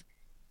of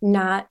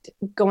not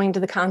going to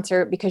the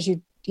concert because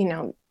you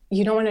don't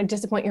want to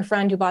disappoint your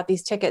friend who bought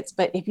these tickets.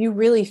 But if you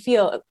really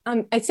feel,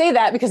 I say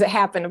that because it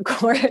happened, of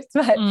course,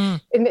 but and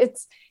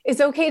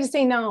it's okay to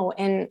say no,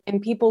 and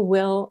people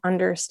will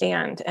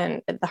understand.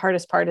 And the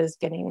hardest part is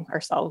getting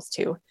ourselves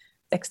to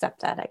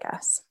accept that, I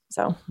guess.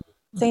 So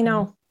say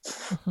no.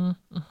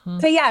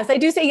 Say yes. I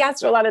do say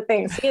yes to a lot of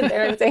things. See it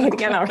there and saying it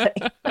again already.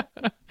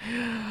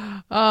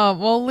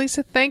 Well,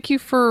 Lisa, thank you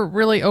for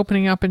really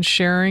opening up and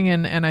sharing.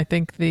 And I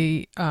think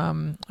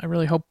I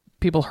really hope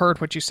people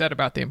heard what you said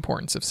about the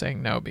importance of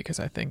saying no, because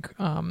I think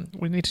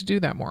we need to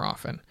do that more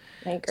often.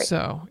 I agree.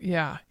 So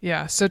yeah.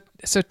 So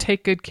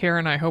take good care,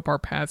 and I hope our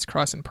paths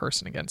cross in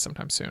person again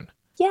sometime soon.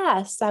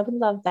 Yes, I would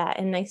love that.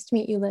 And nice to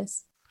meet you,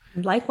 Liz.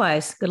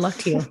 Likewise. Good luck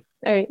to you.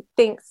 All right.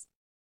 Thanks.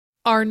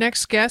 Our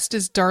next guest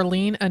is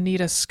Darlene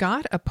Anita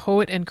Scott, a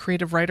poet and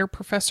creative writer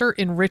professor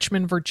in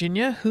Richmond,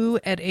 Virginia, who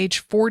at age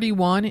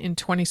 41 in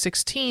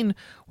 2016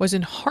 was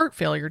in heart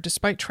failure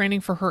despite training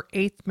for her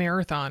 8th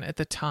marathon at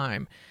the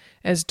time.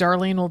 As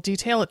Darlene will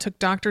detail, it took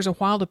doctors a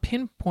while to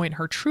pinpoint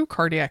her true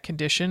cardiac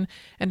condition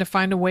and to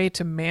find a way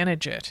to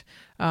manage it.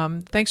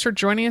 Thanks for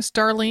joining us,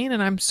 Darlene,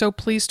 and I'm so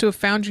pleased to have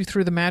found you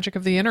through the magic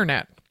of the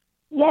internet.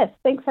 Yes,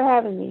 thanks for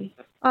having me.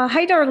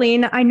 Hi,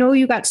 Darlene. I know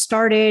you got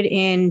started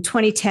in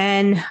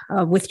 2010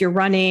 with your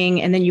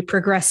running, and then you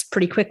progressed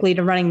pretty quickly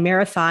to running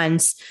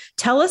marathons.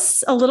 Tell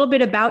us a little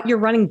bit about your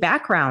running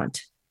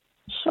background.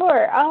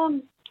 Sure.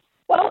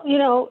 Well, you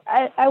know,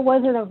 I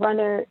wasn't a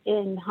runner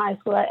in high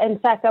school. In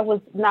fact, I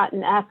was not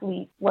an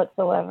athlete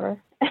whatsoever.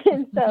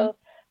 And so,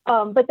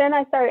 but then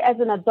I started, as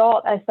an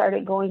adult, I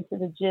started going to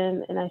the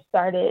gym, and I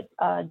started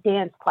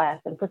dance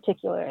class in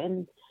particular.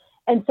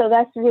 And so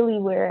that's really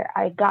where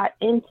I got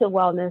into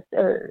wellness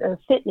or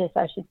fitness,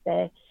 I should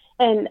say.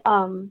 And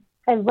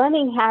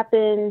running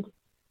happened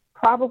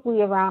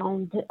probably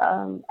around,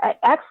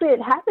 actually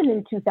it happened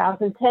in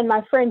 2010.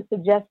 My friend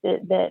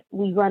suggested that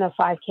we run a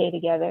 5K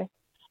together.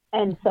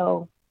 And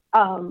so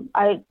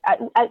I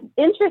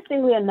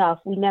interestingly enough,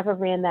 we never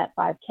ran that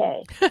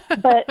 5K,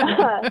 but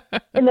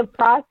in the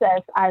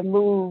process I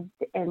moved.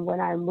 And when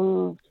I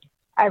moved,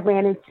 I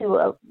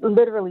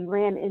literally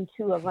ran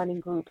into a running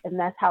group, and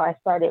that's how I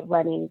started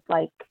running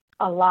like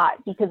a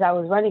lot, because I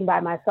was running by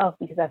myself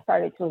because I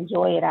started to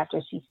enjoy it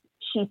after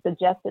she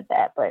suggested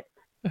that. But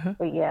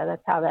yeah,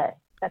 that's how that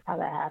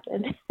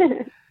happened.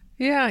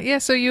 Yeah.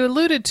 So you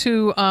alluded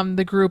to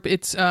the group.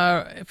 It's,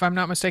 if I'm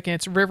not mistaken,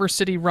 it's River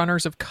City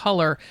Runners of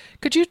Color.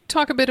 Could you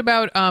talk a bit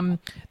about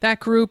that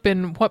group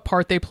and what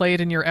part they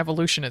played in your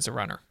evolution as a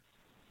runner?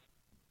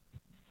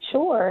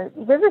 Sure.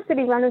 River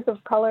City Runners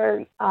of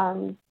Color,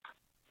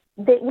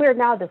 we're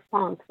now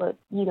defunct, but,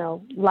 you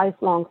know,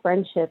 lifelong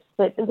friendships.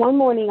 But one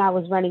morning I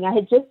was running. I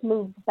had just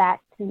moved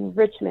back to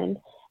Richmond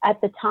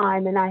at the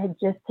time, and I had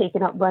just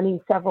taken up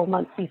running several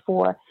months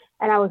before.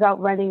 And I was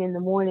out running in the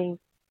morning,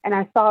 and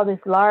I saw this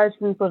large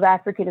group of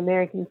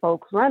African-American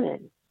folks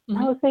running. Mm-hmm.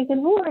 I was thinking,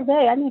 who are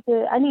they? I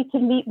need to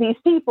meet these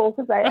people,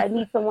 because I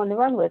need someone to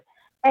run with.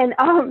 And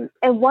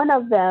one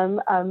of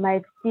them,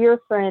 my dear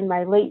friend,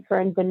 my late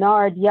friend,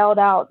 Bernard, yelled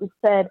out and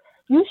said,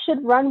 "You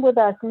should run with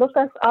us. Look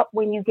us up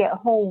when you get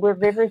home. We're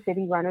River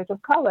City Runners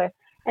of Color."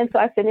 And so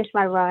I finished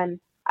my run.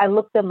 I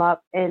looked them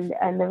up, and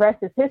the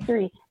rest is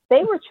history.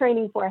 They were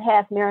training for a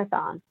half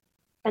marathon.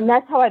 And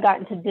that's how I got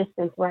into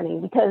distance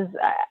running, because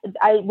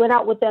I went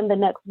out with them the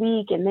next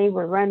week, and they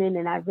were running,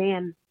 and I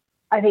ran,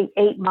 I think,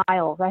 8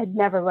 miles. I had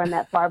never run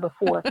that far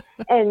before.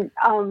 And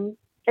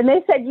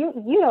they said,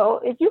 you know,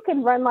 if you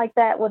can run like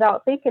that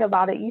without thinking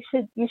about it, you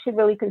should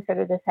really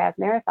consider this half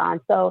marathon.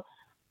 So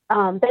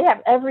they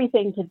have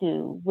everything to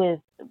do with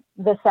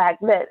the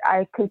fact that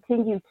I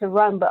continue to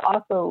run, but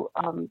also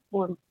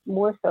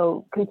more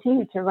so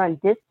continue to run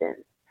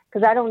distance,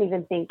 because I don't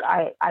even think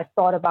I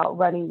thought about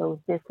running those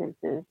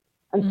distances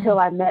until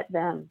I met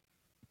them.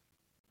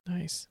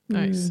 Nice.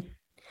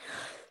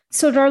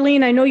 So,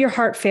 Darlene, I know your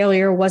heart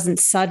failure wasn't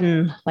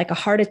sudden, like a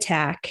heart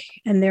attack,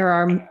 and there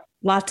are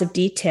lots of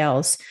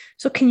details.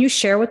 So can you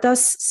share with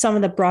us some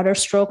of the broader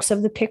strokes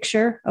of the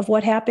picture of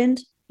what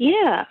happened?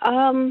 Yeah.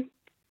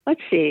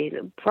 Let's see.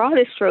 The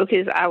broadest stroke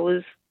is I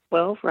was,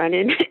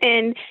 running,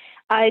 and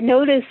I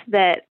noticed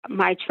that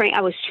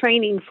I was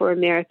training for a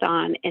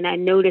marathon, and I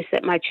noticed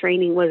that my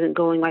training wasn't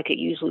going like it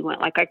usually went.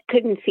 Like I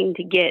couldn't seem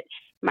to get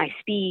my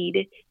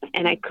speed,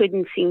 and I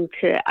couldn't seem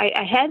to,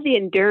 I had the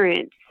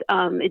endurance.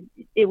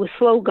 It was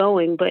slow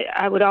going, but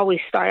I would always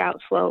start out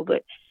slow,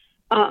 but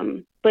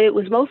it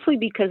was mostly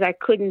because I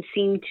couldn't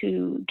seem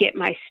to get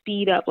my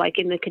speed up, like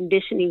in the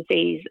conditioning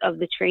phase of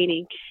the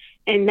training.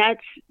 And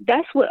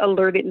that's what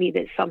alerted me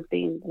that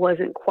something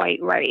wasn't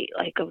quite right.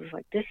 Like I was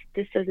like,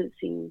 this doesn't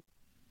seem,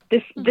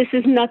 this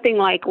is nothing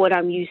like what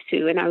I'm used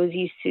to. And I was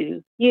used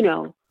to, you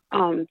know,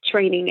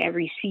 training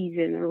every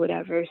season or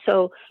whatever.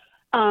 So,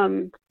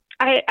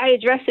 I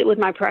addressed it with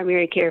my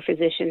primary care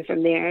physician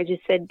from there. I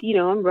just said, you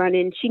know, I'm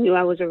running. She knew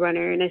I was a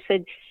runner. And I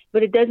said,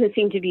 but it doesn't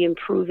seem to be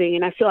improving.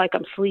 And I feel like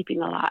I'm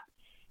sleeping a lot.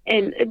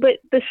 But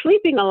the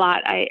sleeping a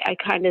lot, I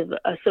kind of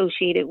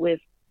associated with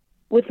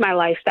my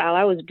lifestyle.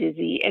 I was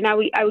busy, and I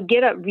would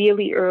get up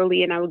really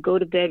early, and I would go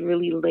to bed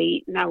really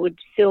late, and I would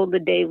fill the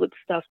day with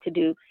stuff to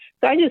do.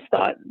 So I just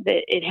thought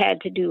that it had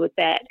to do with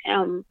that.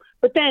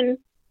 But then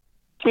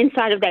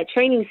inside of that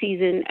training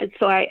season,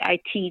 so I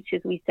teach,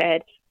 as we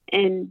said,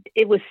 and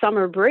it was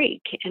summer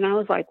break. And I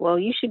was like, well,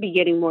 you should be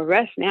getting more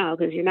rest now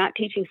because you're not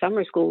teaching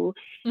summer school.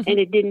 Mm-hmm. And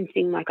it didn't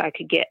seem like I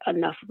could get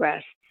enough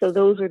rest. So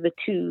those were the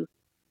two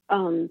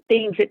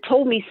things that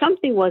told me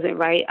something wasn't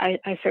right.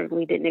 I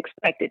certainly didn't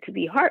expect it to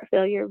be heart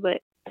failure,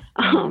 but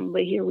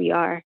here we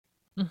are.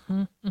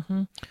 Mm-hmm,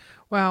 mm-hmm.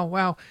 Wow,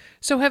 wow.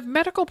 So have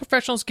medical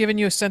professionals given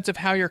you a sense of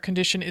how your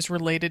condition is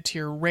related to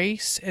your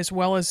race, as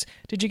well as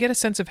did you get a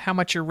sense of how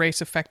much your race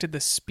affected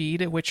the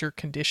speed at which your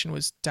condition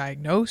was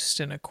diagnosed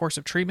and a course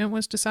of treatment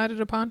was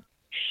decided upon?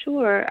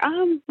 Sure.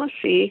 Let's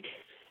see.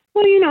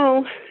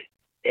 Well,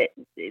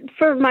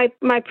 for my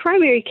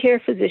primary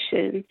care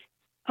physician,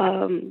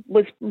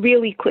 was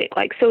really quick.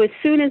 Like, so as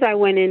soon as I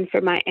went in for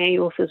my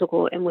annual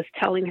physical and was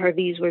telling her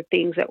these were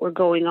things that were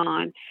going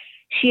on,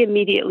 she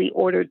immediately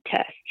ordered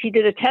tests. She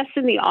did a test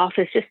in the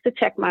office just to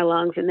check my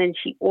lungs, and then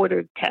she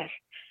ordered tests.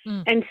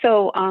 And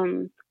so,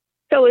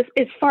 so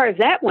as far as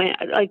that went,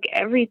 like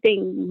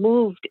everything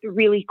moved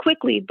really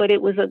quickly, but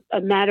it was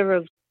a matter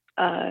of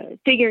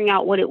figuring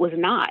out what it was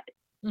not.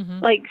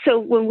 Like, so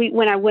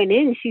when I went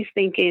in, she's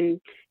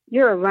thinking,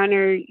 you're a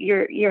runner,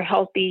 you're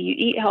healthy, you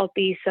eat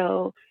healthy,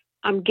 so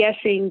I'm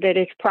guessing that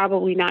it's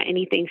probably not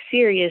anything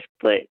serious,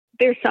 but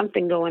there's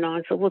something going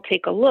on, so we'll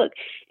take a look.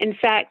 In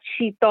fact,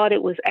 she thought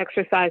it was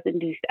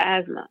exercise-induced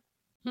asthma.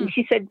 And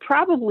she said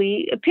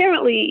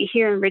apparently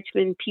here in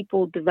Richmond,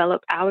 people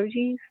develop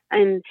allergies.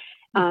 And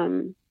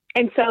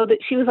so that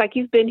she was like,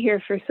 you've been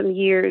here for some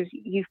years,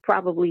 you've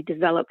probably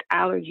developed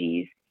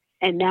allergies,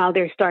 and now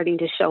they're starting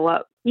to show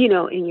up,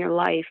 in your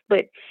life.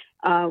 But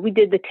we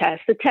did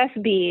the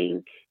test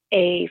being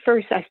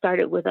first I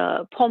started with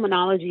a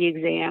pulmonology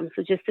exam.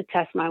 So just to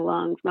test my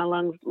lungs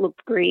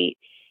looked great.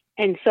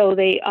 And so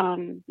they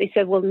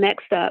said, well,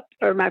 next up,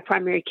 or my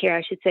primary care,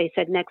 I should say,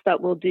 said, next up,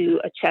 we'll do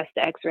a chest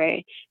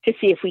x-ray to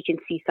see if we can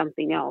see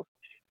something else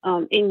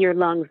in your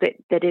lungs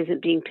that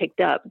isn't being picked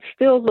up.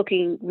 Still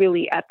looking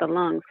really at the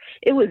lungs.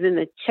 It was in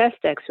the chest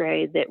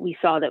x-ray that we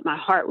saw that my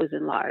heart was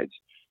enlarged.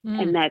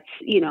 And that's,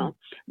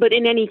 but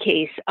in any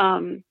case,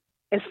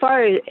 as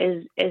far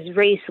as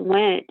race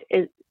went,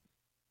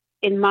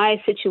 in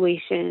my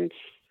situation,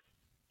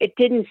 it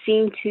didn't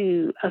seem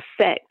to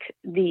affect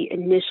the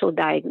initial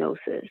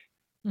diagnosis.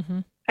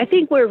 I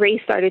think where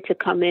race started to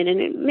come in,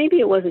 and maybe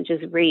it wasn't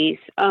just race,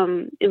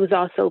 it was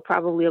also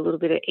probably a little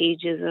bit of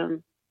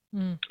ageism,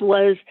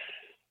 was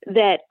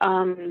that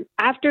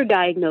after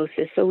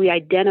diagnosis, so we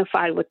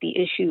identified what the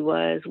issue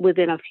was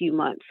within a few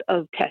months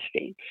of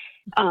testing.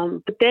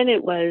 But then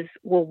it was,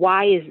 well,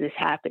 why is this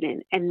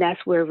happening? And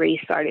that's where race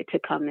started to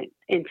come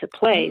into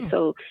play.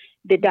 So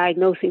the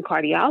diagnosing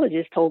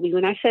cardiologist told me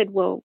when I said,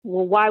 well,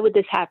 why would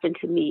this happen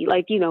to me?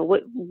 Like,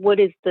 what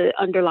is the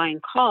underlying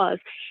cause?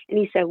 And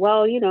he said,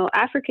 well,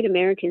 African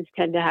Americans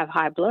tend to have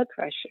high blood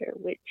pressure,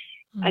 which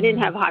I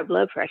didn't have high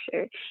blood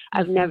pressure.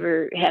 I've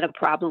never had a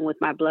problem with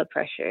my blood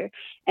pressure.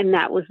 And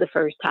that was the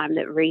first time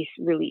that race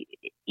really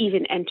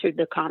even entered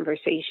the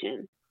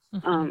conversation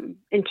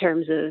in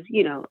terms of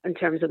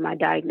my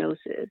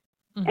diagnosis.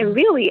 And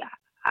really,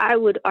 I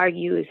would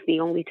argue is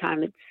the only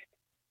time it's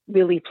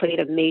really played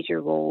a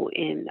major role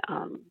in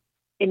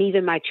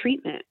even my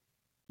treatment.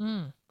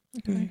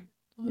 Okay.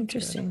 Well,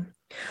 interesting.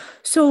 Good.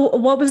 So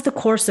what was the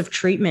course of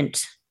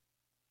treatment?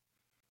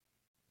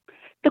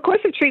 The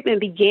course of treatment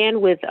began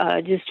with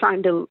just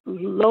trying to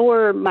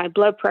lower my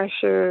blood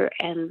pressure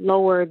and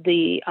lower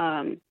the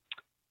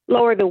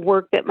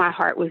work that my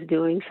heart was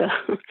doing. So,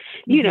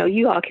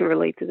 you all can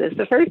relate to this.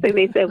 The first thing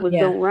they said was,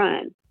 don't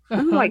run.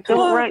 I'm like,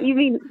 don't run? You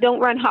mean don't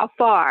run how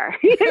far?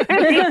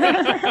 Are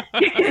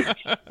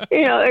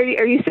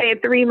you saying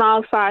 3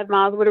 miles, 5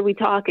 miles? What are we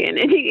talking?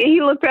 And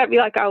he looked at me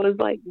like I was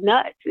like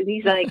nuts. And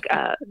he's like,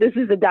 this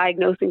is a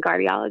diagnosing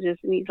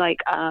cardiologist. And he's like,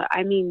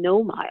 I mean,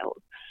 no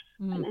miles.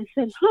 And I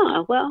said,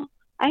 well,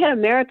 I had a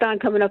marathon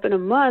coming up in a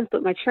month,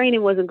 but my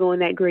training wasn't going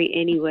that great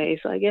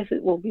anyway. So I guess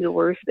it won't be the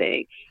worst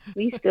thing.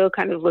 He's still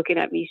kind of looking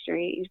at me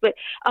strange. But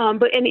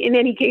in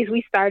any case,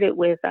 we started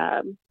with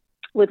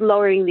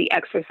lowering the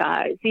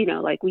exercise,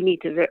 like we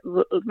need to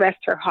rest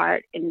her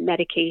heart and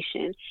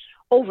medication.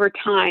 Over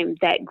time,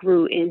 that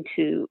grew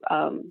into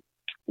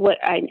what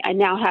I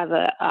now have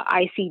a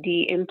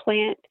ICD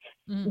implant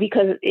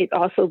because it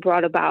also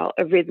brought about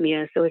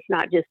arrhythmia. So it's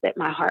not just that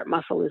my heart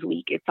muscle is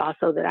weak. It's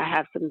also that I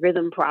have some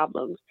rhythm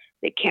problems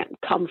that can't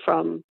come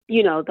from,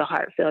 the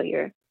heart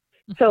failure.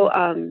 So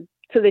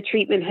the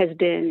treatment has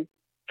been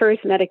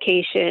first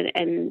medication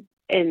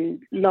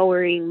and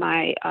lowering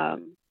my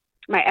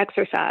my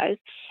exercise,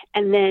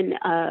 and then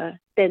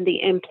the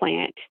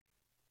implant,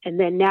 and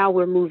then now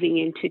we're moving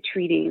into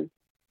treating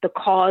the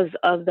cause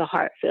of the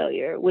heart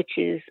failure, which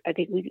is, I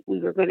think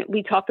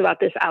we talked about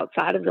this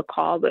outside of the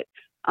call, but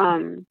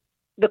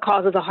the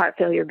cause of the heart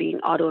failure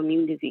being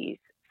autoimmune disease.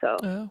 So,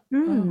 yeah.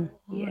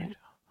 Right.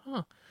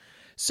 Huh.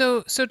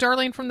 So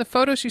Darlene, from the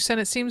photos you sent,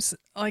 it seems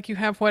like you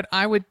have what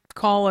I would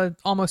call a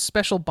almost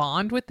special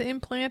bond with the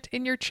implant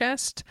in your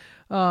chest.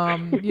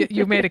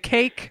 You made a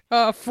cake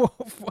for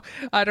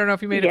I don't know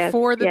if you made it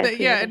for the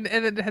and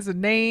it has a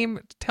name.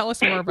 Tell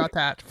us more about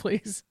that,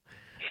 please.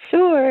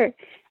 Sure.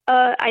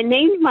 I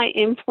named my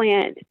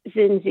implant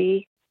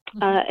Zinzi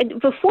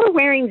before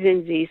wearing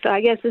Zinzi. So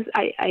I guess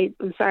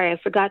I'm sorry, I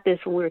forgot this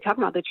when we were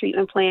talking about the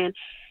treatment plan.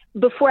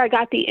 before I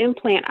got the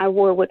implant, I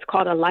wore what's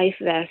called a life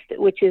vest,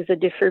 which is a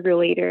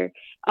defibrillator,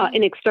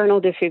 an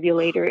external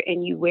defibrillator,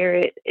 and you wear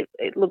it.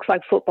 It looks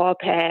like football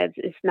pads.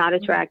 It's not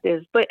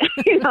attractive, but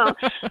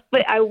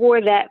but I wore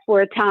that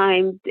for a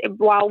time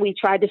while we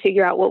tried to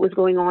figure out what was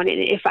going on and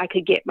if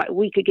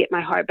we could get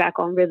my heart back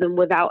on rhythm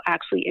without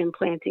actually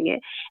implanting it.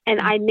 And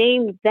I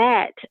named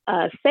that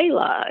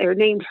Selah, or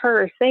named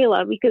her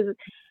Selah, because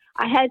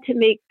I had to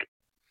make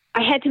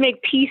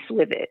peace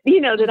with it,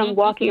 that I'm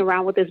walking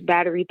around with this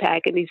battery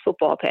pack and these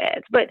football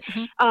pads. But,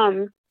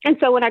 and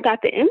so when I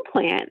got the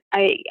implant,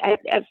 I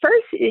at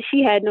first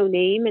she had no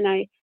name,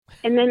 and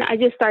then I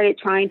just started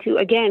trying to,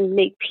 again,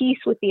 make peace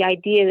with the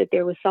idea that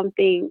there was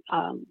something,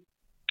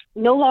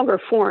 no longer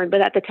foreign,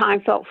 but at the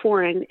time felt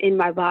foreign in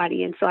my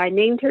body. And so I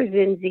named her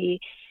Zinzi,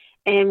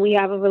 and we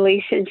have a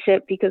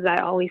relationship because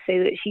I always say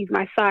that she's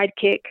my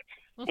sidekick.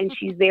 And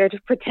she's there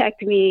to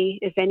protect me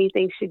if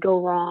anything should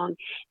go wrong.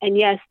 And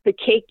yes, the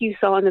cake you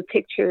saw in the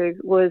pictures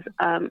was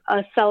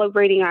us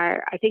celebrating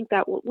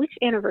which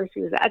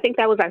anniversary was that? I think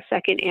that was our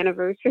second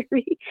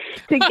anniversary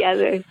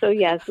together. So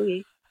yes,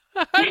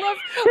 I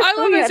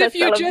love as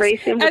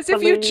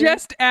if you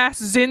just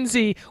asked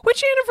Zinzi,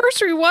 which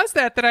anniversary was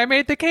that I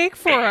made the cake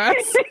for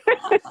us?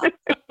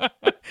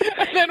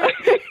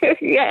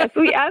 Yes,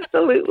 we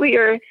absolutely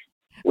are.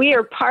 We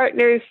are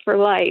partners for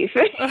life.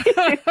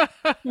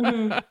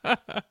 I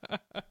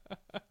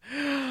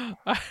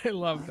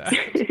love that.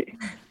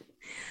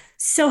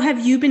 So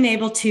have you been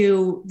able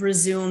to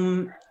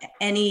resume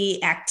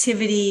any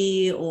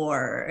activity,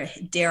 or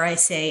dare I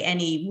say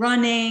any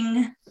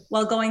running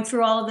while going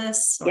through all of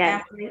this?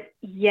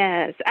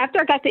 Yes. After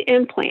I got the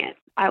implant,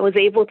 I was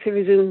able to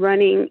resume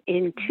running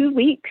in 2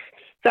 weeks.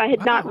 So I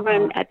had not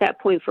run at that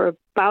point for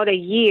about a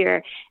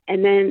year.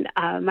 And then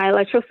my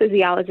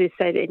electrophysiologist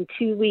said in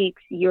 2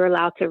 weeks, you're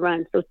allowed to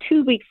run. So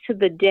 2 weeks to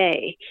the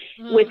day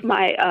with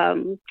my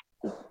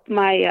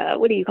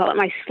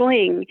my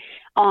sling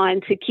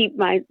on to keep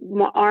my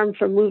arm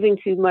from moving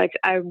too much.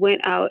 I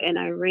went out and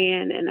I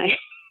ran, and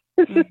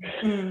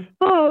it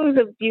was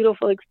a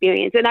beautiful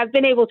experience. And I've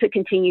been able to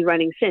continue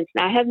running since.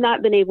 Now, I have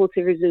not been able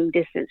to resume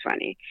distance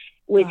running,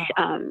 which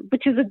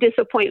is a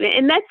disappointment.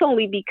 And that's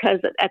only because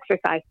of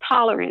exercise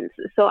tolerance.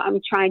 So I'm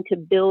trying to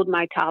build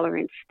my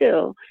tolerance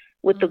still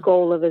with the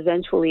goal of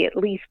eventually at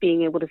least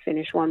being able to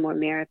finish one more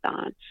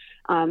marathon.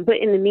 But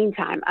in the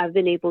meantime, I've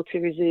been able to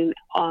resume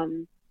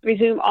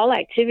all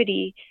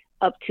activity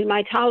up to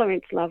my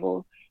tolerance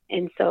level.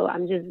 And so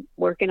I'm just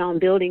working on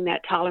building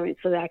that tolerance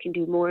so that I can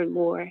do more and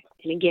more.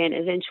 And again,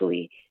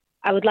 eventually,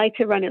 I would like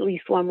to run at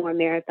least one more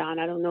marathon.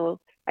 I don't know.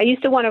 I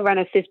used to want to run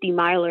a 50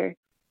 miler,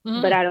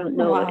 but I don't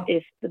know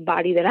if the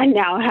body that I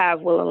now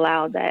have will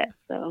allow that.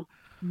 So,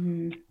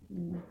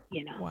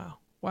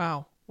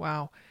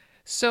 Wow.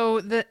 So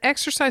the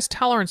exercise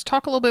tolerance,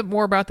 talk a little bit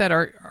more about that.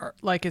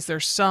 Is there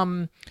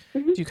some,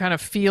 do you kind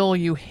of feel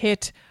you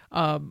hit,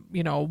 a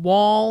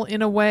wall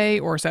in a way,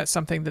 or is that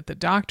something that the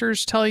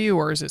doctors tell you,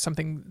 or is it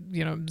something,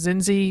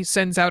 Zinzi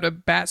sends out a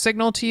bat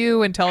signal to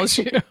you and tells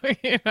you,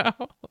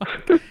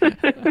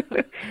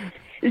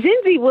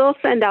 Zinzi will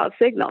send out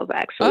signals,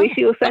 actually.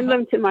 She will send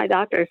them to my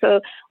doctor.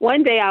 So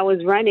one day I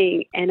was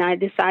running and I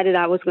decided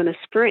I was going to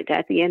sprint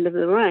at the end of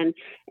the run.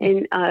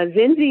 And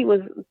Zinzi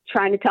was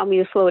trying to tell me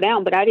to slow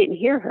down, but I didn't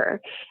hear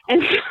her.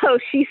 And so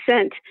she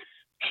sent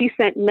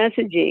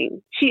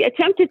messaging. She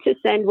attempted to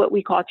send what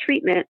we call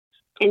treatment.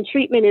 And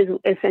treatment is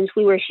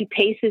essentially where she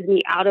paces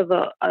me out of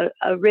a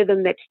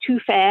rhythm that's too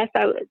fast.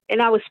 I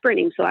was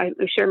sprinting, so I'm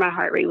sure my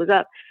heart rate was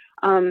up.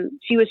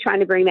 She was trying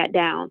to bring that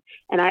down,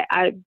 and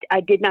I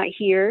did not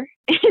hear.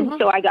 And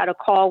so I got a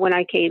call when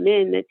I came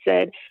in that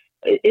said,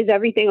 "Is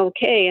everything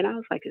okay?" And I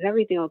was like, "Is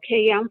everything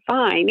okay? Yeah, I'm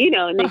fine."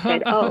 And they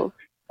said, "Oh,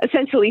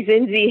 essentially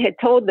Zinzi had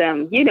told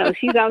them,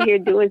 she's out here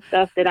doing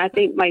stuff that I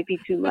think might be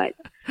too much."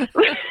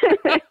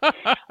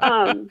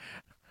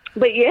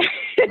 But yeah,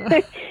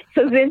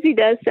 so Zinzi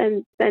does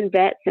send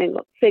bat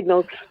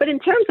signals. But in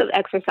terms of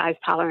exercise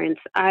tolerance,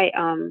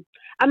 I'm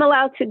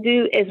allowed to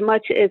do as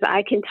much as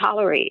I can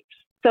tolerate.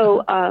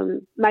 So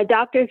my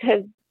doctors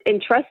have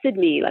entrusted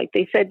me. Like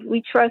they said,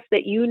 we trust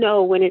that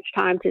when it's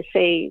time to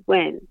say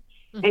when.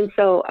 And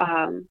so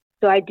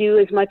I do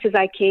as much as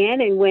I can.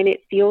 And when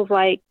it feels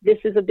like this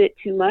is a bit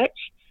too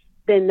much,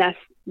 then that's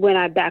when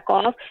I back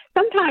off.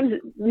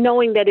 Sometimes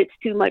knowing that it's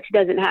too much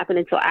doesn't happen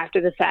until after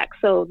the fact.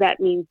 So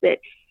that means that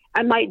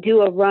I might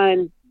do a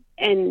run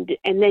and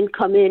then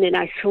come in and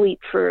I sleep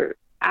for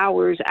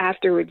hours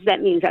afterwards.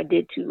 That means I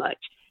did too much.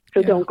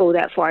 So don't go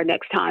that far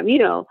next time,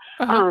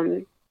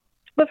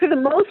 But for the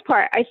most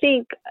part, I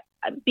think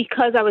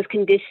because I was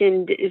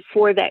conditioned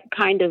for that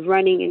kind of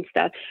running and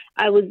stuff,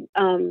 I was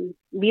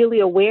really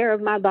aware of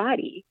my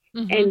body.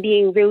 And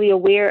being really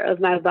aware of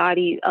my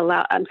body,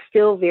 I'm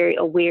still very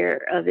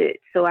aware of it.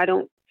 So I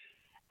don't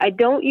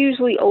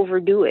usually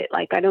overdo it.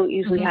 Like I don't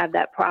usually have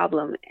that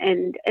problem.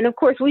 And of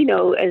course we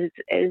know as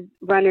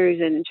runners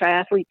and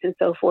triathletes and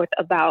so forth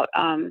about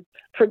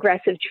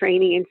progressive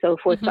training and so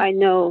forth. So I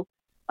know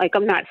like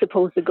I'm not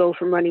supposed to go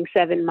from running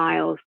 7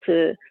 miles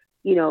to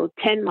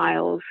 10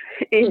 miles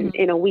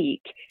in a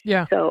week.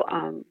 Yeah.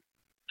 So,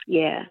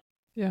 yeah.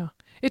 Yeah.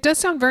 It does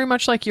sound very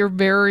much like you're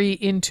very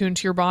in tune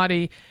to your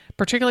body,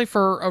 particularly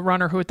for a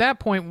runner who at that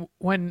point,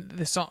 when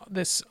this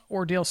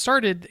ordeal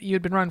started,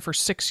 you'd been running for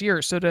 6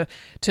 years. So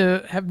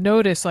to have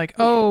noticed like,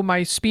 oh,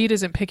 my speed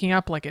isn't picking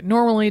up like it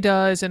normally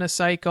does in a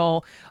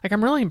cycle. Like,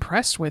 I'm really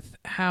impressed with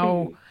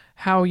how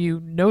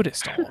you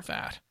noticed all of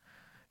that.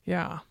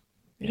 Yeah.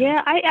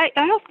 Yeah. I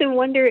often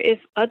wonder if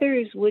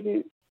others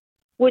wouldn't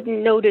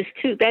notice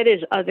too. That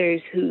is,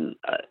 others who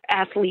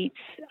athletes,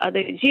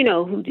 others,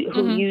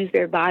 who use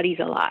their bodies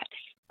a lot.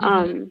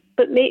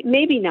 But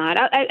maybe not.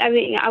 I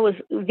mean, I was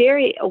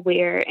very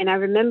aware, and I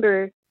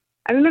remember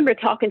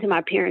talking to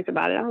my parents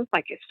about it. I was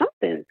like, it's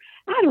something,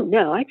 I don't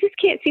know. I just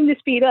can't seem to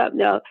speed up.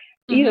 No,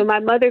 my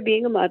mother,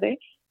 being a mother,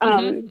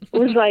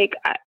 was like,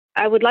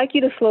 I would like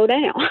you to slow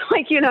down.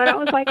 And I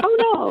was like,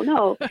 oh,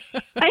 no,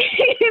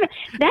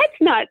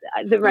 that's not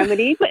the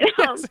remedy. But,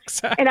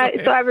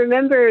 exactly. So I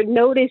remember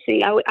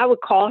noticing, I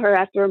would call her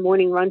after a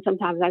morning run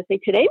sometimes, and I'd say,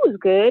 today was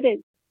good.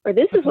 Or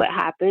this is what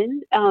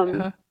happened.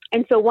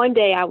 And so one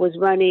day I was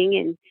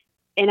running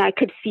and I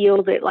could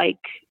feel that, like,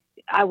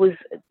 I was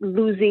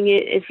losing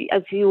it,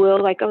 if you will.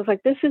 Like, I was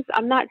like,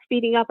 I'm not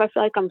speeding up. I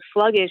feel like I'm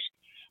sluggish.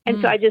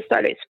 And so I just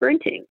started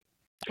sprinting.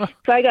 So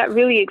I got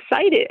really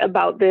excited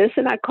about this,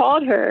 and I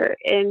called her,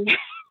 and,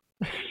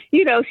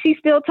 she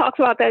still talks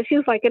about that. She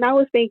was like, and I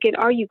was thinking,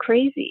 are you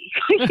crazy?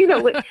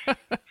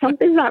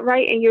 Something's not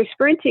right, and you're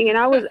sprinting. And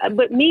I was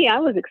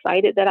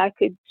excited that I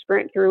could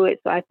sprint through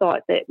it. So I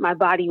thought that my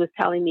body was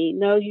telling me,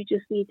 no, you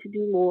just need to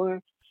do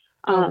more.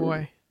 Oh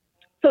boy.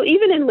 So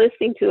even in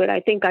listening to it, I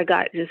think I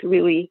got just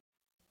really,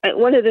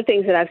 one of the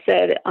things that I've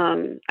said,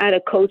 I had a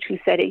coach who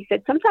said it. He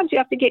said, sometimes you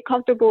have to get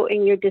comfortable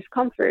in your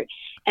discomfort.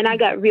 And I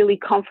got really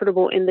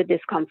comfortable in the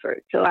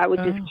discomfort. So I would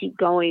just keep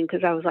going,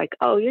 because I was like,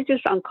 oh, you're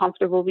just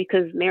uncomfortable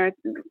because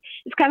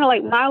it's kind of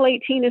like mile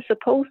 18 is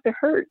supposed to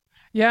hurt.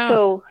 Yeah.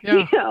 So,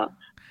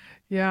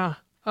 Yeah.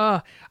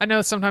 I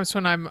know sometimes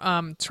when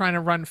I'm trying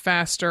to run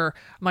faster,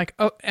 I'm like,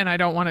 oh, and I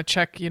don't want to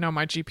check,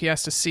 my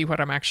GPS to see what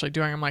I'm actually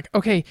doing. I'm like,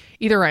 okay,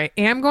 either I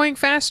am going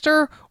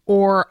faster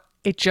or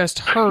it just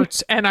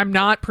hurts and I'm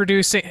not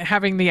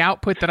having the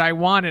output that I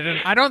wanted.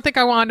 And I don't think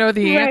I want to know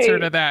the answer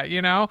to that,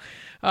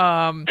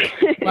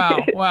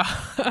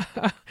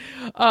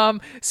 Wow.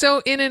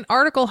 So in an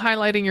article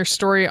highlighting your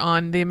story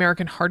on the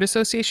American Heart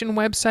Association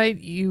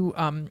website, you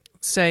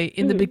say,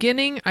 in the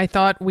beginning, I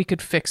thought we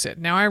could fix it.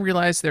 Now I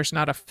realize there's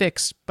not a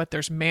fix, but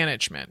there's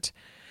management.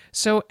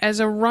 So as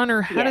a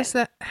runner, how does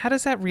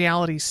that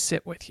reality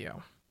sit with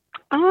you?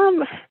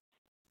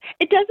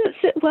 It doesn't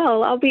sit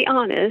well, I'll be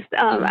honest.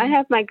 I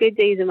have my good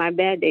days and my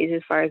bad days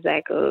as far as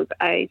that goes.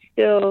 I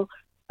still,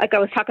 like I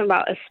was talking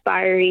about,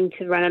 aspiring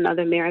to run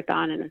another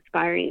marathon and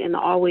aspiring and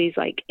always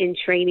like in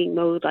training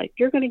mode, like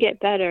you're going to get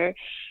better.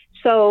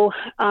 So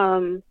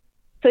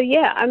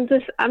yeah,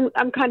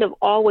 I'm kind of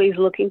always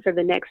looking for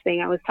the next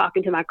thing. I was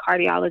talking to my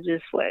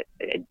cardiologist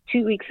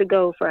 2 weeks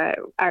ago for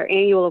our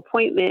annual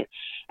appointment.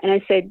 And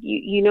I said,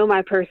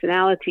 my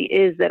personality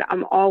is that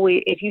I'm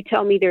always, if you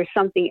tell me there's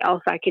something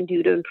else I can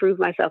do to improve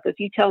myself, if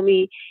you tell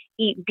me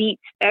eat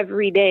beets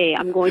every day,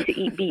 I'm going to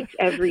eat beets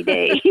every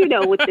day,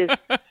 with this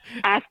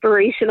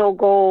aspirational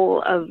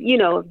goal of,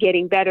 of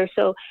getting better.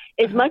 So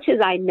as much as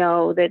I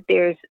know that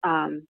there's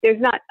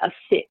not a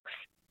fix,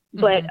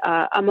 but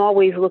I'm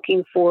always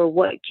looking for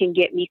what can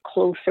get me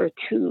closer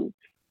to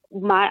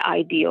my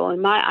ideal.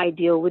 And my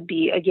ideal would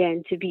be,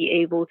 again, to be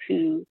able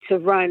to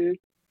run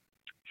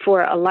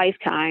for a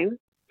lifetime,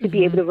 to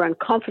be able to run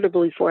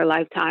comfortably for a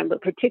lifetime,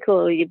 but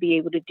particularly to be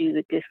able to do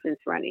the distance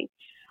running.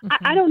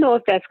 I don't know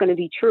if that's going to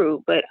be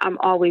true, but I'm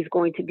always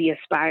going to be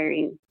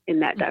aspiring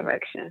in that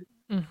direction.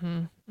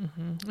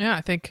 Yeah,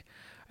 I think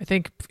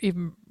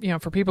even,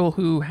 for people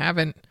who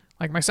haven't,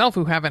 like myself,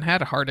 who haven't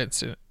had a heart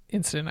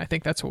incident, I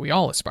think that's what we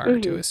all aspire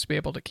to, is to be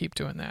able to keep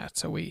doing that.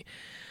 So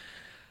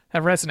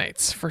that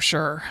resonates for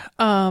sure.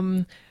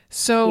 I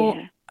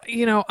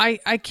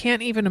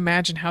can't even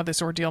imagine how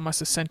this ordeal must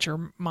have sent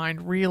your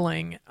mind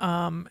reeling.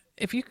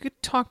 If you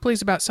could talk,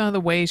 please, about some of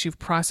the ways you've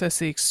processed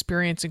the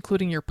experience,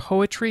 including your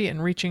poetry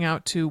and reaching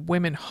out to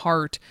Women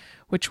Heart,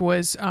 which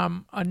was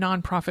a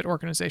nonprofit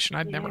organization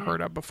I'd never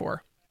heard of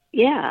before.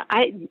 Yeah,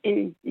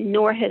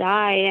 nor had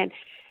I. And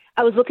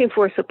I was looking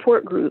for a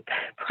support group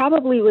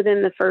probably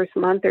within the first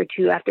month or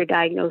two after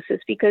diagnosis,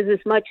 because as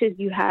much as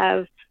you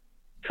have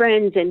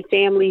friends and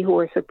family who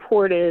are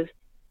supportive,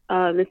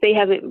 if they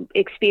haven't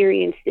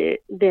experienced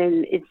it,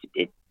 then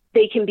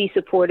they can be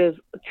supportive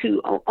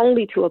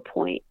only to a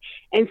point.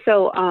 And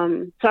so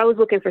I was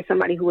looking for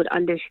somebody who would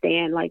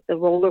understand, like, the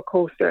roller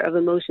coaster of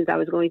emotions I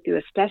was going through,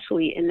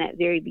 especially in that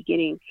very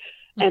beginning.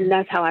 And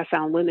that's how I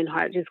found Women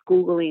Heart, just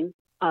Googling,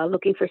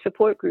 looking for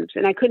support groups.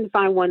 And I couldn't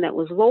find one that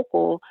was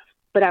local,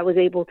 but I was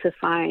able to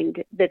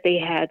find that they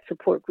had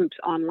support groups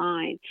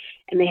online,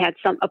 and they had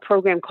a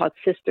program called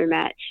Sister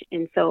Match.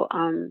 And so,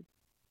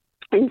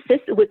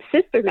 with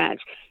Sister Match,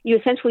 you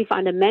essentially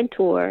find a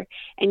mentor,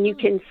 and you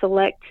can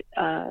select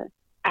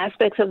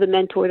aspects of the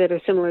mentor that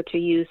are similar to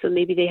you. So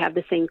maybe they have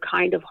the same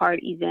kind of heart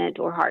event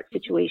or heart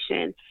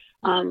situation.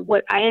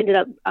 What I ended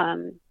up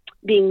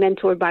being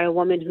mentored by a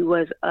woman who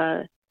was,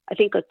 I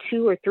think, a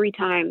 2 or 3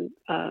 time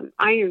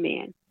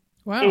Ironman.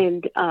 Wow.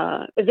 And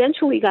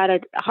eventually got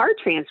a heart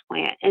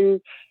transplant.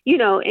 And, you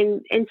know,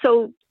 and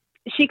so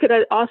she could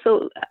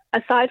also,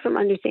 aside from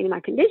understanding my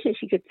condition,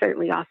 she could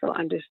certainly also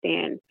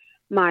understand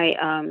my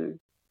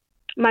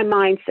my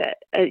mindset,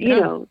 you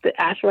know, the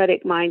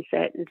athletic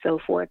mindset and so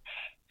forth.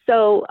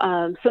 So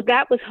so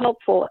that was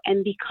helpful.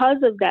 And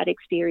because of that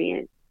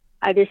experience,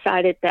 I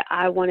decided that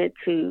I wanted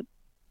to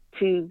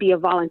be a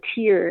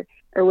volunteer,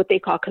 or what they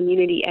call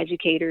community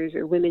educators,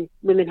 or women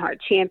heart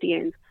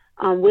champions,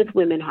 with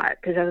Women Heart,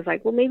 because I was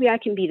like, well, maybe I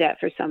can be that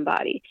for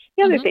somebody.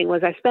 The other thing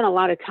was I spent a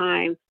lot of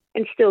time,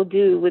 and still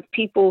do, with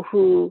people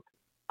who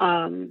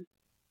aren't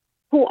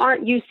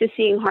used to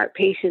seeing heart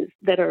patients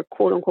that are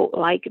quote unquote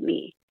like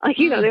me. Like,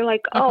 you know, they're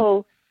like,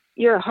 oh,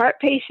 you're a heart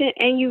patient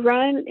and you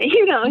run,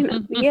 you know,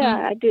 and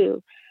yeah, I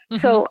do.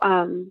 So,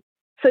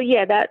 so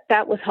yeah,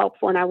 that was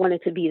helpful, and I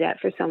wanted to be that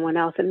for someone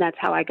else, and that's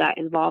how I got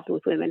involved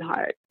with Women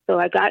Heart. So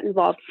I got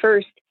involved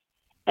first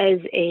as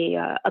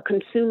a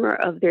consumer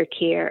of their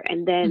care,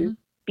 and then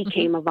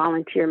became a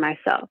volunteer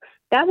myself.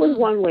 That was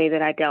one way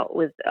that I dealt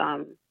with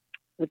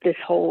this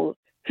whole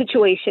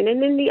situation.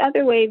 And then the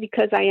other way,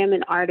 because I am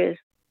an artist,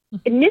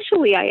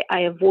 initially I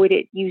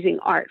avoided using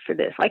art for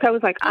this. Like, I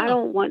was like, I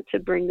don't want to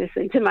bring this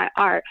into my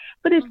art,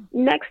 but it's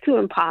next to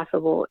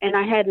impossible. And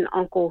I had an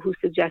uncle who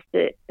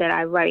suggested that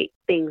I write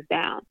things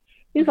down.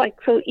 He's like,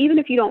 so even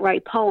if you don't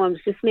write poems,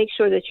 just make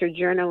sure that you're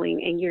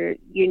journaling and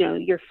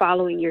you're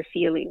following your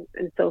feelings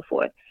and so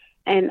forth.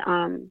 And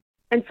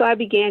so I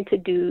began to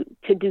do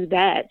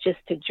that, just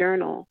to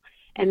journal.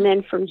 And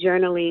then from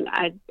journaling,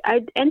 I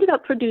ended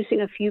up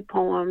producing a few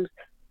poems,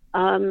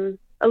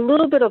 a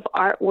little bit of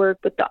artwork,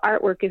 but the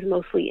artwork is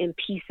mostly in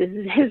pieces.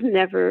 It has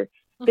never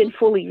been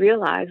fully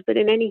realized. But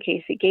in any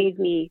case, it gave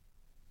me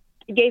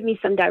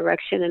some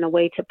direction and a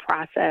way to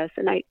process.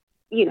 And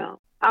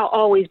I'll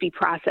always be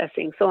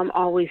processing. So I'm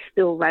always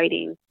still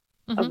writing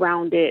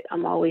around it.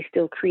 I'm always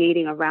still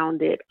creating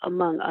around it,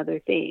 among other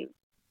things.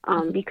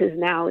 Because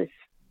now it's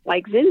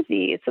like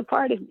Zinzi, it's a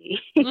part of me.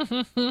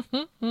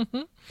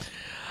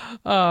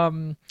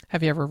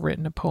 Have you ever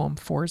written a poem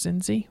for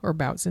Zinzi or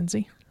about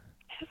Zinzi?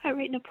 Have I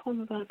written a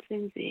poem about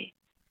Zinzi?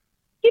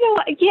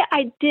 Yeah,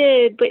 I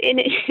did, but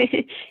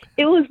it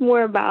was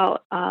more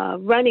about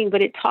running,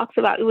 but it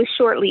was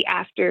shortly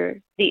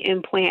after the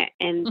implant,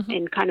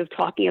 and kind of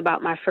talking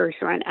about my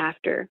first run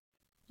after.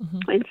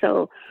 And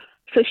so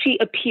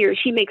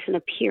she makes an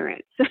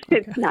appearance.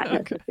 It's not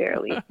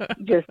necessarily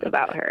just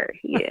about her.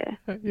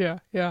 Yeah.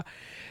 Yeah.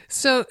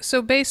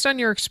 So based on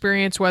your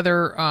experience,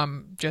 whether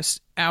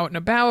just out and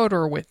about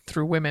or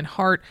through Women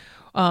Heart,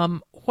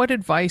 what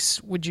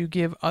advice would you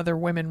give other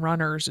women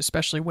runners,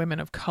 especially women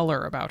of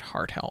color, about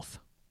heart health?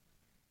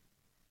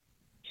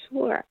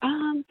 Sure.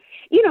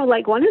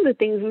 Like one of the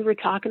things we were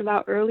talking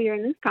about earlier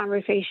in this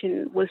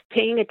conversation was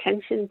paying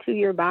attention to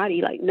your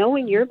body, like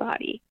knowing your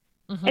body.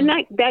 And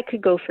that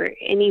could go for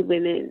any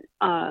women,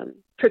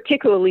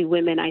 particularly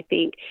women, I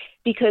think,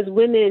 because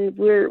women,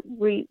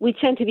 we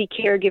tend to be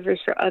caregivers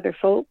for other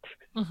folks,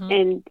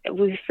 and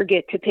we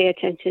forget to pay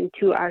attention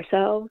to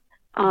ourselves.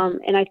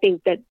 And I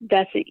think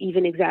that's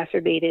even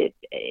exacerbated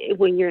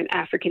when you're an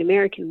African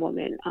American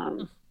woman.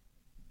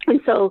 And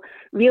so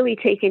really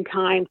taking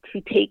time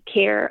to take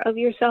care of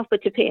yourself,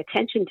 but to pay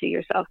attention to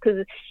yourself,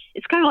 because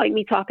it's kind of like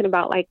me talking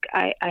about, like,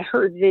 I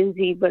heard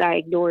Zinzi, but I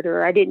ignored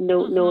her. I didn't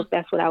know if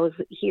that's what I was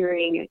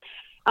hearing.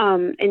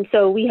 And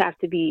so we have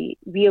to be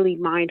really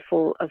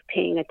mindful of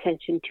paying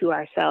attention to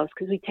ourselves,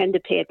 because we tend to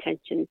pay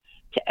attention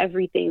to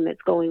everything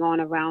that's going on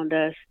around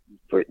us,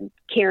 for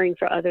caring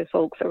for other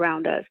folks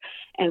around us.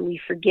 And we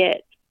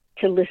forget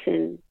to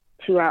listen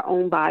to our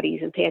own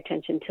bodies and pay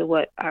attention to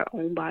what our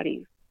own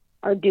bodies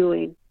are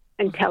doing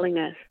and telling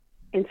us.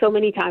 And so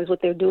many times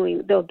what they'll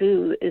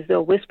do is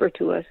they'll whisper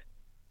to us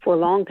for a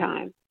long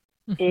time.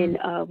 And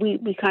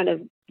we kind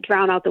of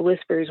drown out the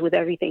whispers with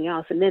everything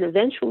else. And then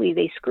eventually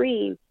they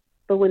scream.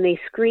 But when they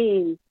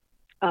scream,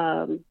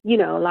 a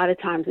lot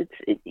of times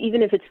it's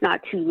even if it's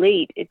not too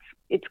late,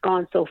 it's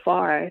gone so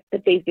far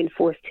that they've been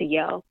forced to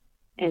yell.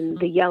 And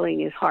the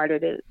yelling is harder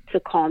to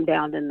calm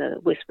down than the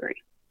whispering.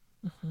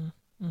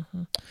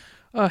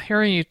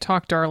 Hearing you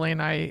talk, Darlene,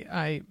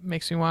 I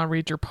makes me want to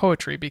read your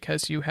poetry,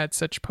 because you had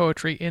such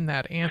poetry in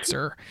that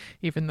answer,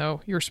 even though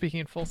you're speaking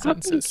in full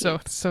sentences.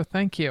 So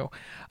thank you.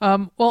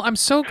 Well, I'm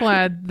so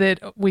glad that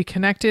we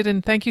connected,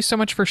 and thank you so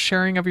much for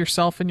sharing of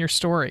yourself and your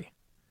story.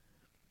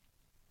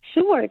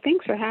 Sure.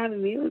 Thanks for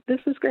having me. This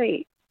was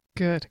great.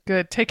 Good.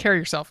 Take care of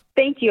yourself.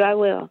 Thank you. I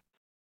will.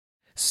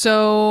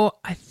 So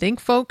I think,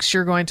 folks,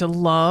 you're going to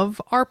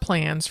love our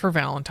plans for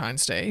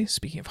Valentine's Day.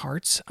 Speaking of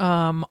hearts,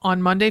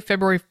 on Monday,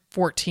 February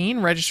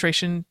 14,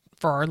 registration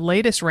for our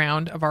latest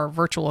round of our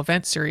virtual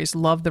event series,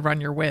 Love the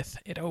Run You're With,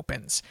 it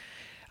opens.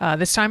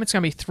 This time it's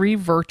going to be 3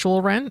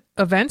 virtual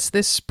events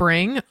this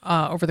spring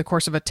over the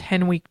course of a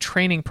 10-week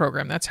training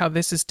program. That's how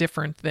this is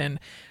different than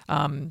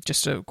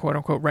just a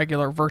quote-unquote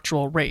regular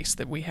virtual race,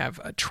 that we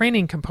have a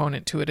training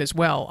component to it as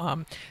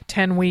well.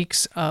 10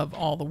 weeks of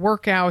all the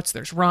workouts.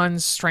 There's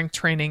runs, strength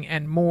training,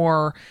 and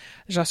more.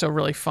 There's also a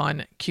really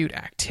fun, cute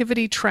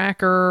activity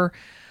tracker.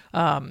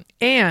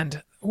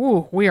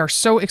 We are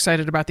so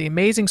excited about the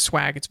amazing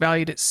swag. It's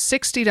valued at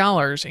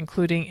 $60,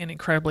 including an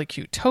incredibly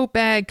cute tote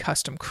bag,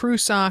 custom crew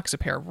socks, a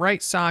pair of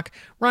Right Sock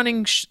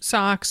running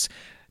socks,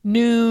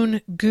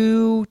 Noon,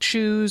 Goo,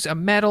 shoes, a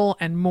medal,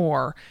 and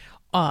more.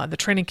 The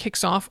training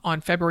kicks off on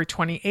February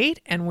 28th,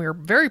 and we're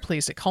very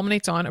pleased it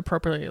culminates on,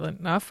 appropriately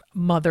enough,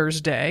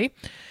 Mother's Day.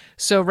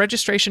 So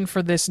registration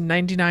for this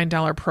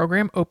 $99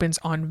 program opens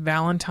on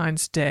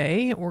Valentine's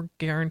Day. We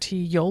guarantee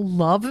you'll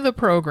love the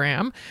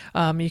program.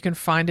 You can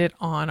find it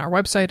on our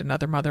website,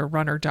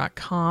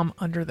 anothermotherrunner.com,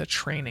 under the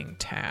training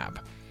tab.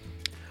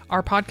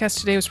 Our podcast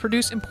today was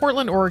produced in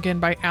Portland,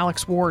 Oregon by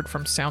Alex Ward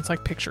from Sounds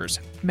Like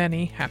Pictures.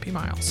 Many happy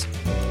miles.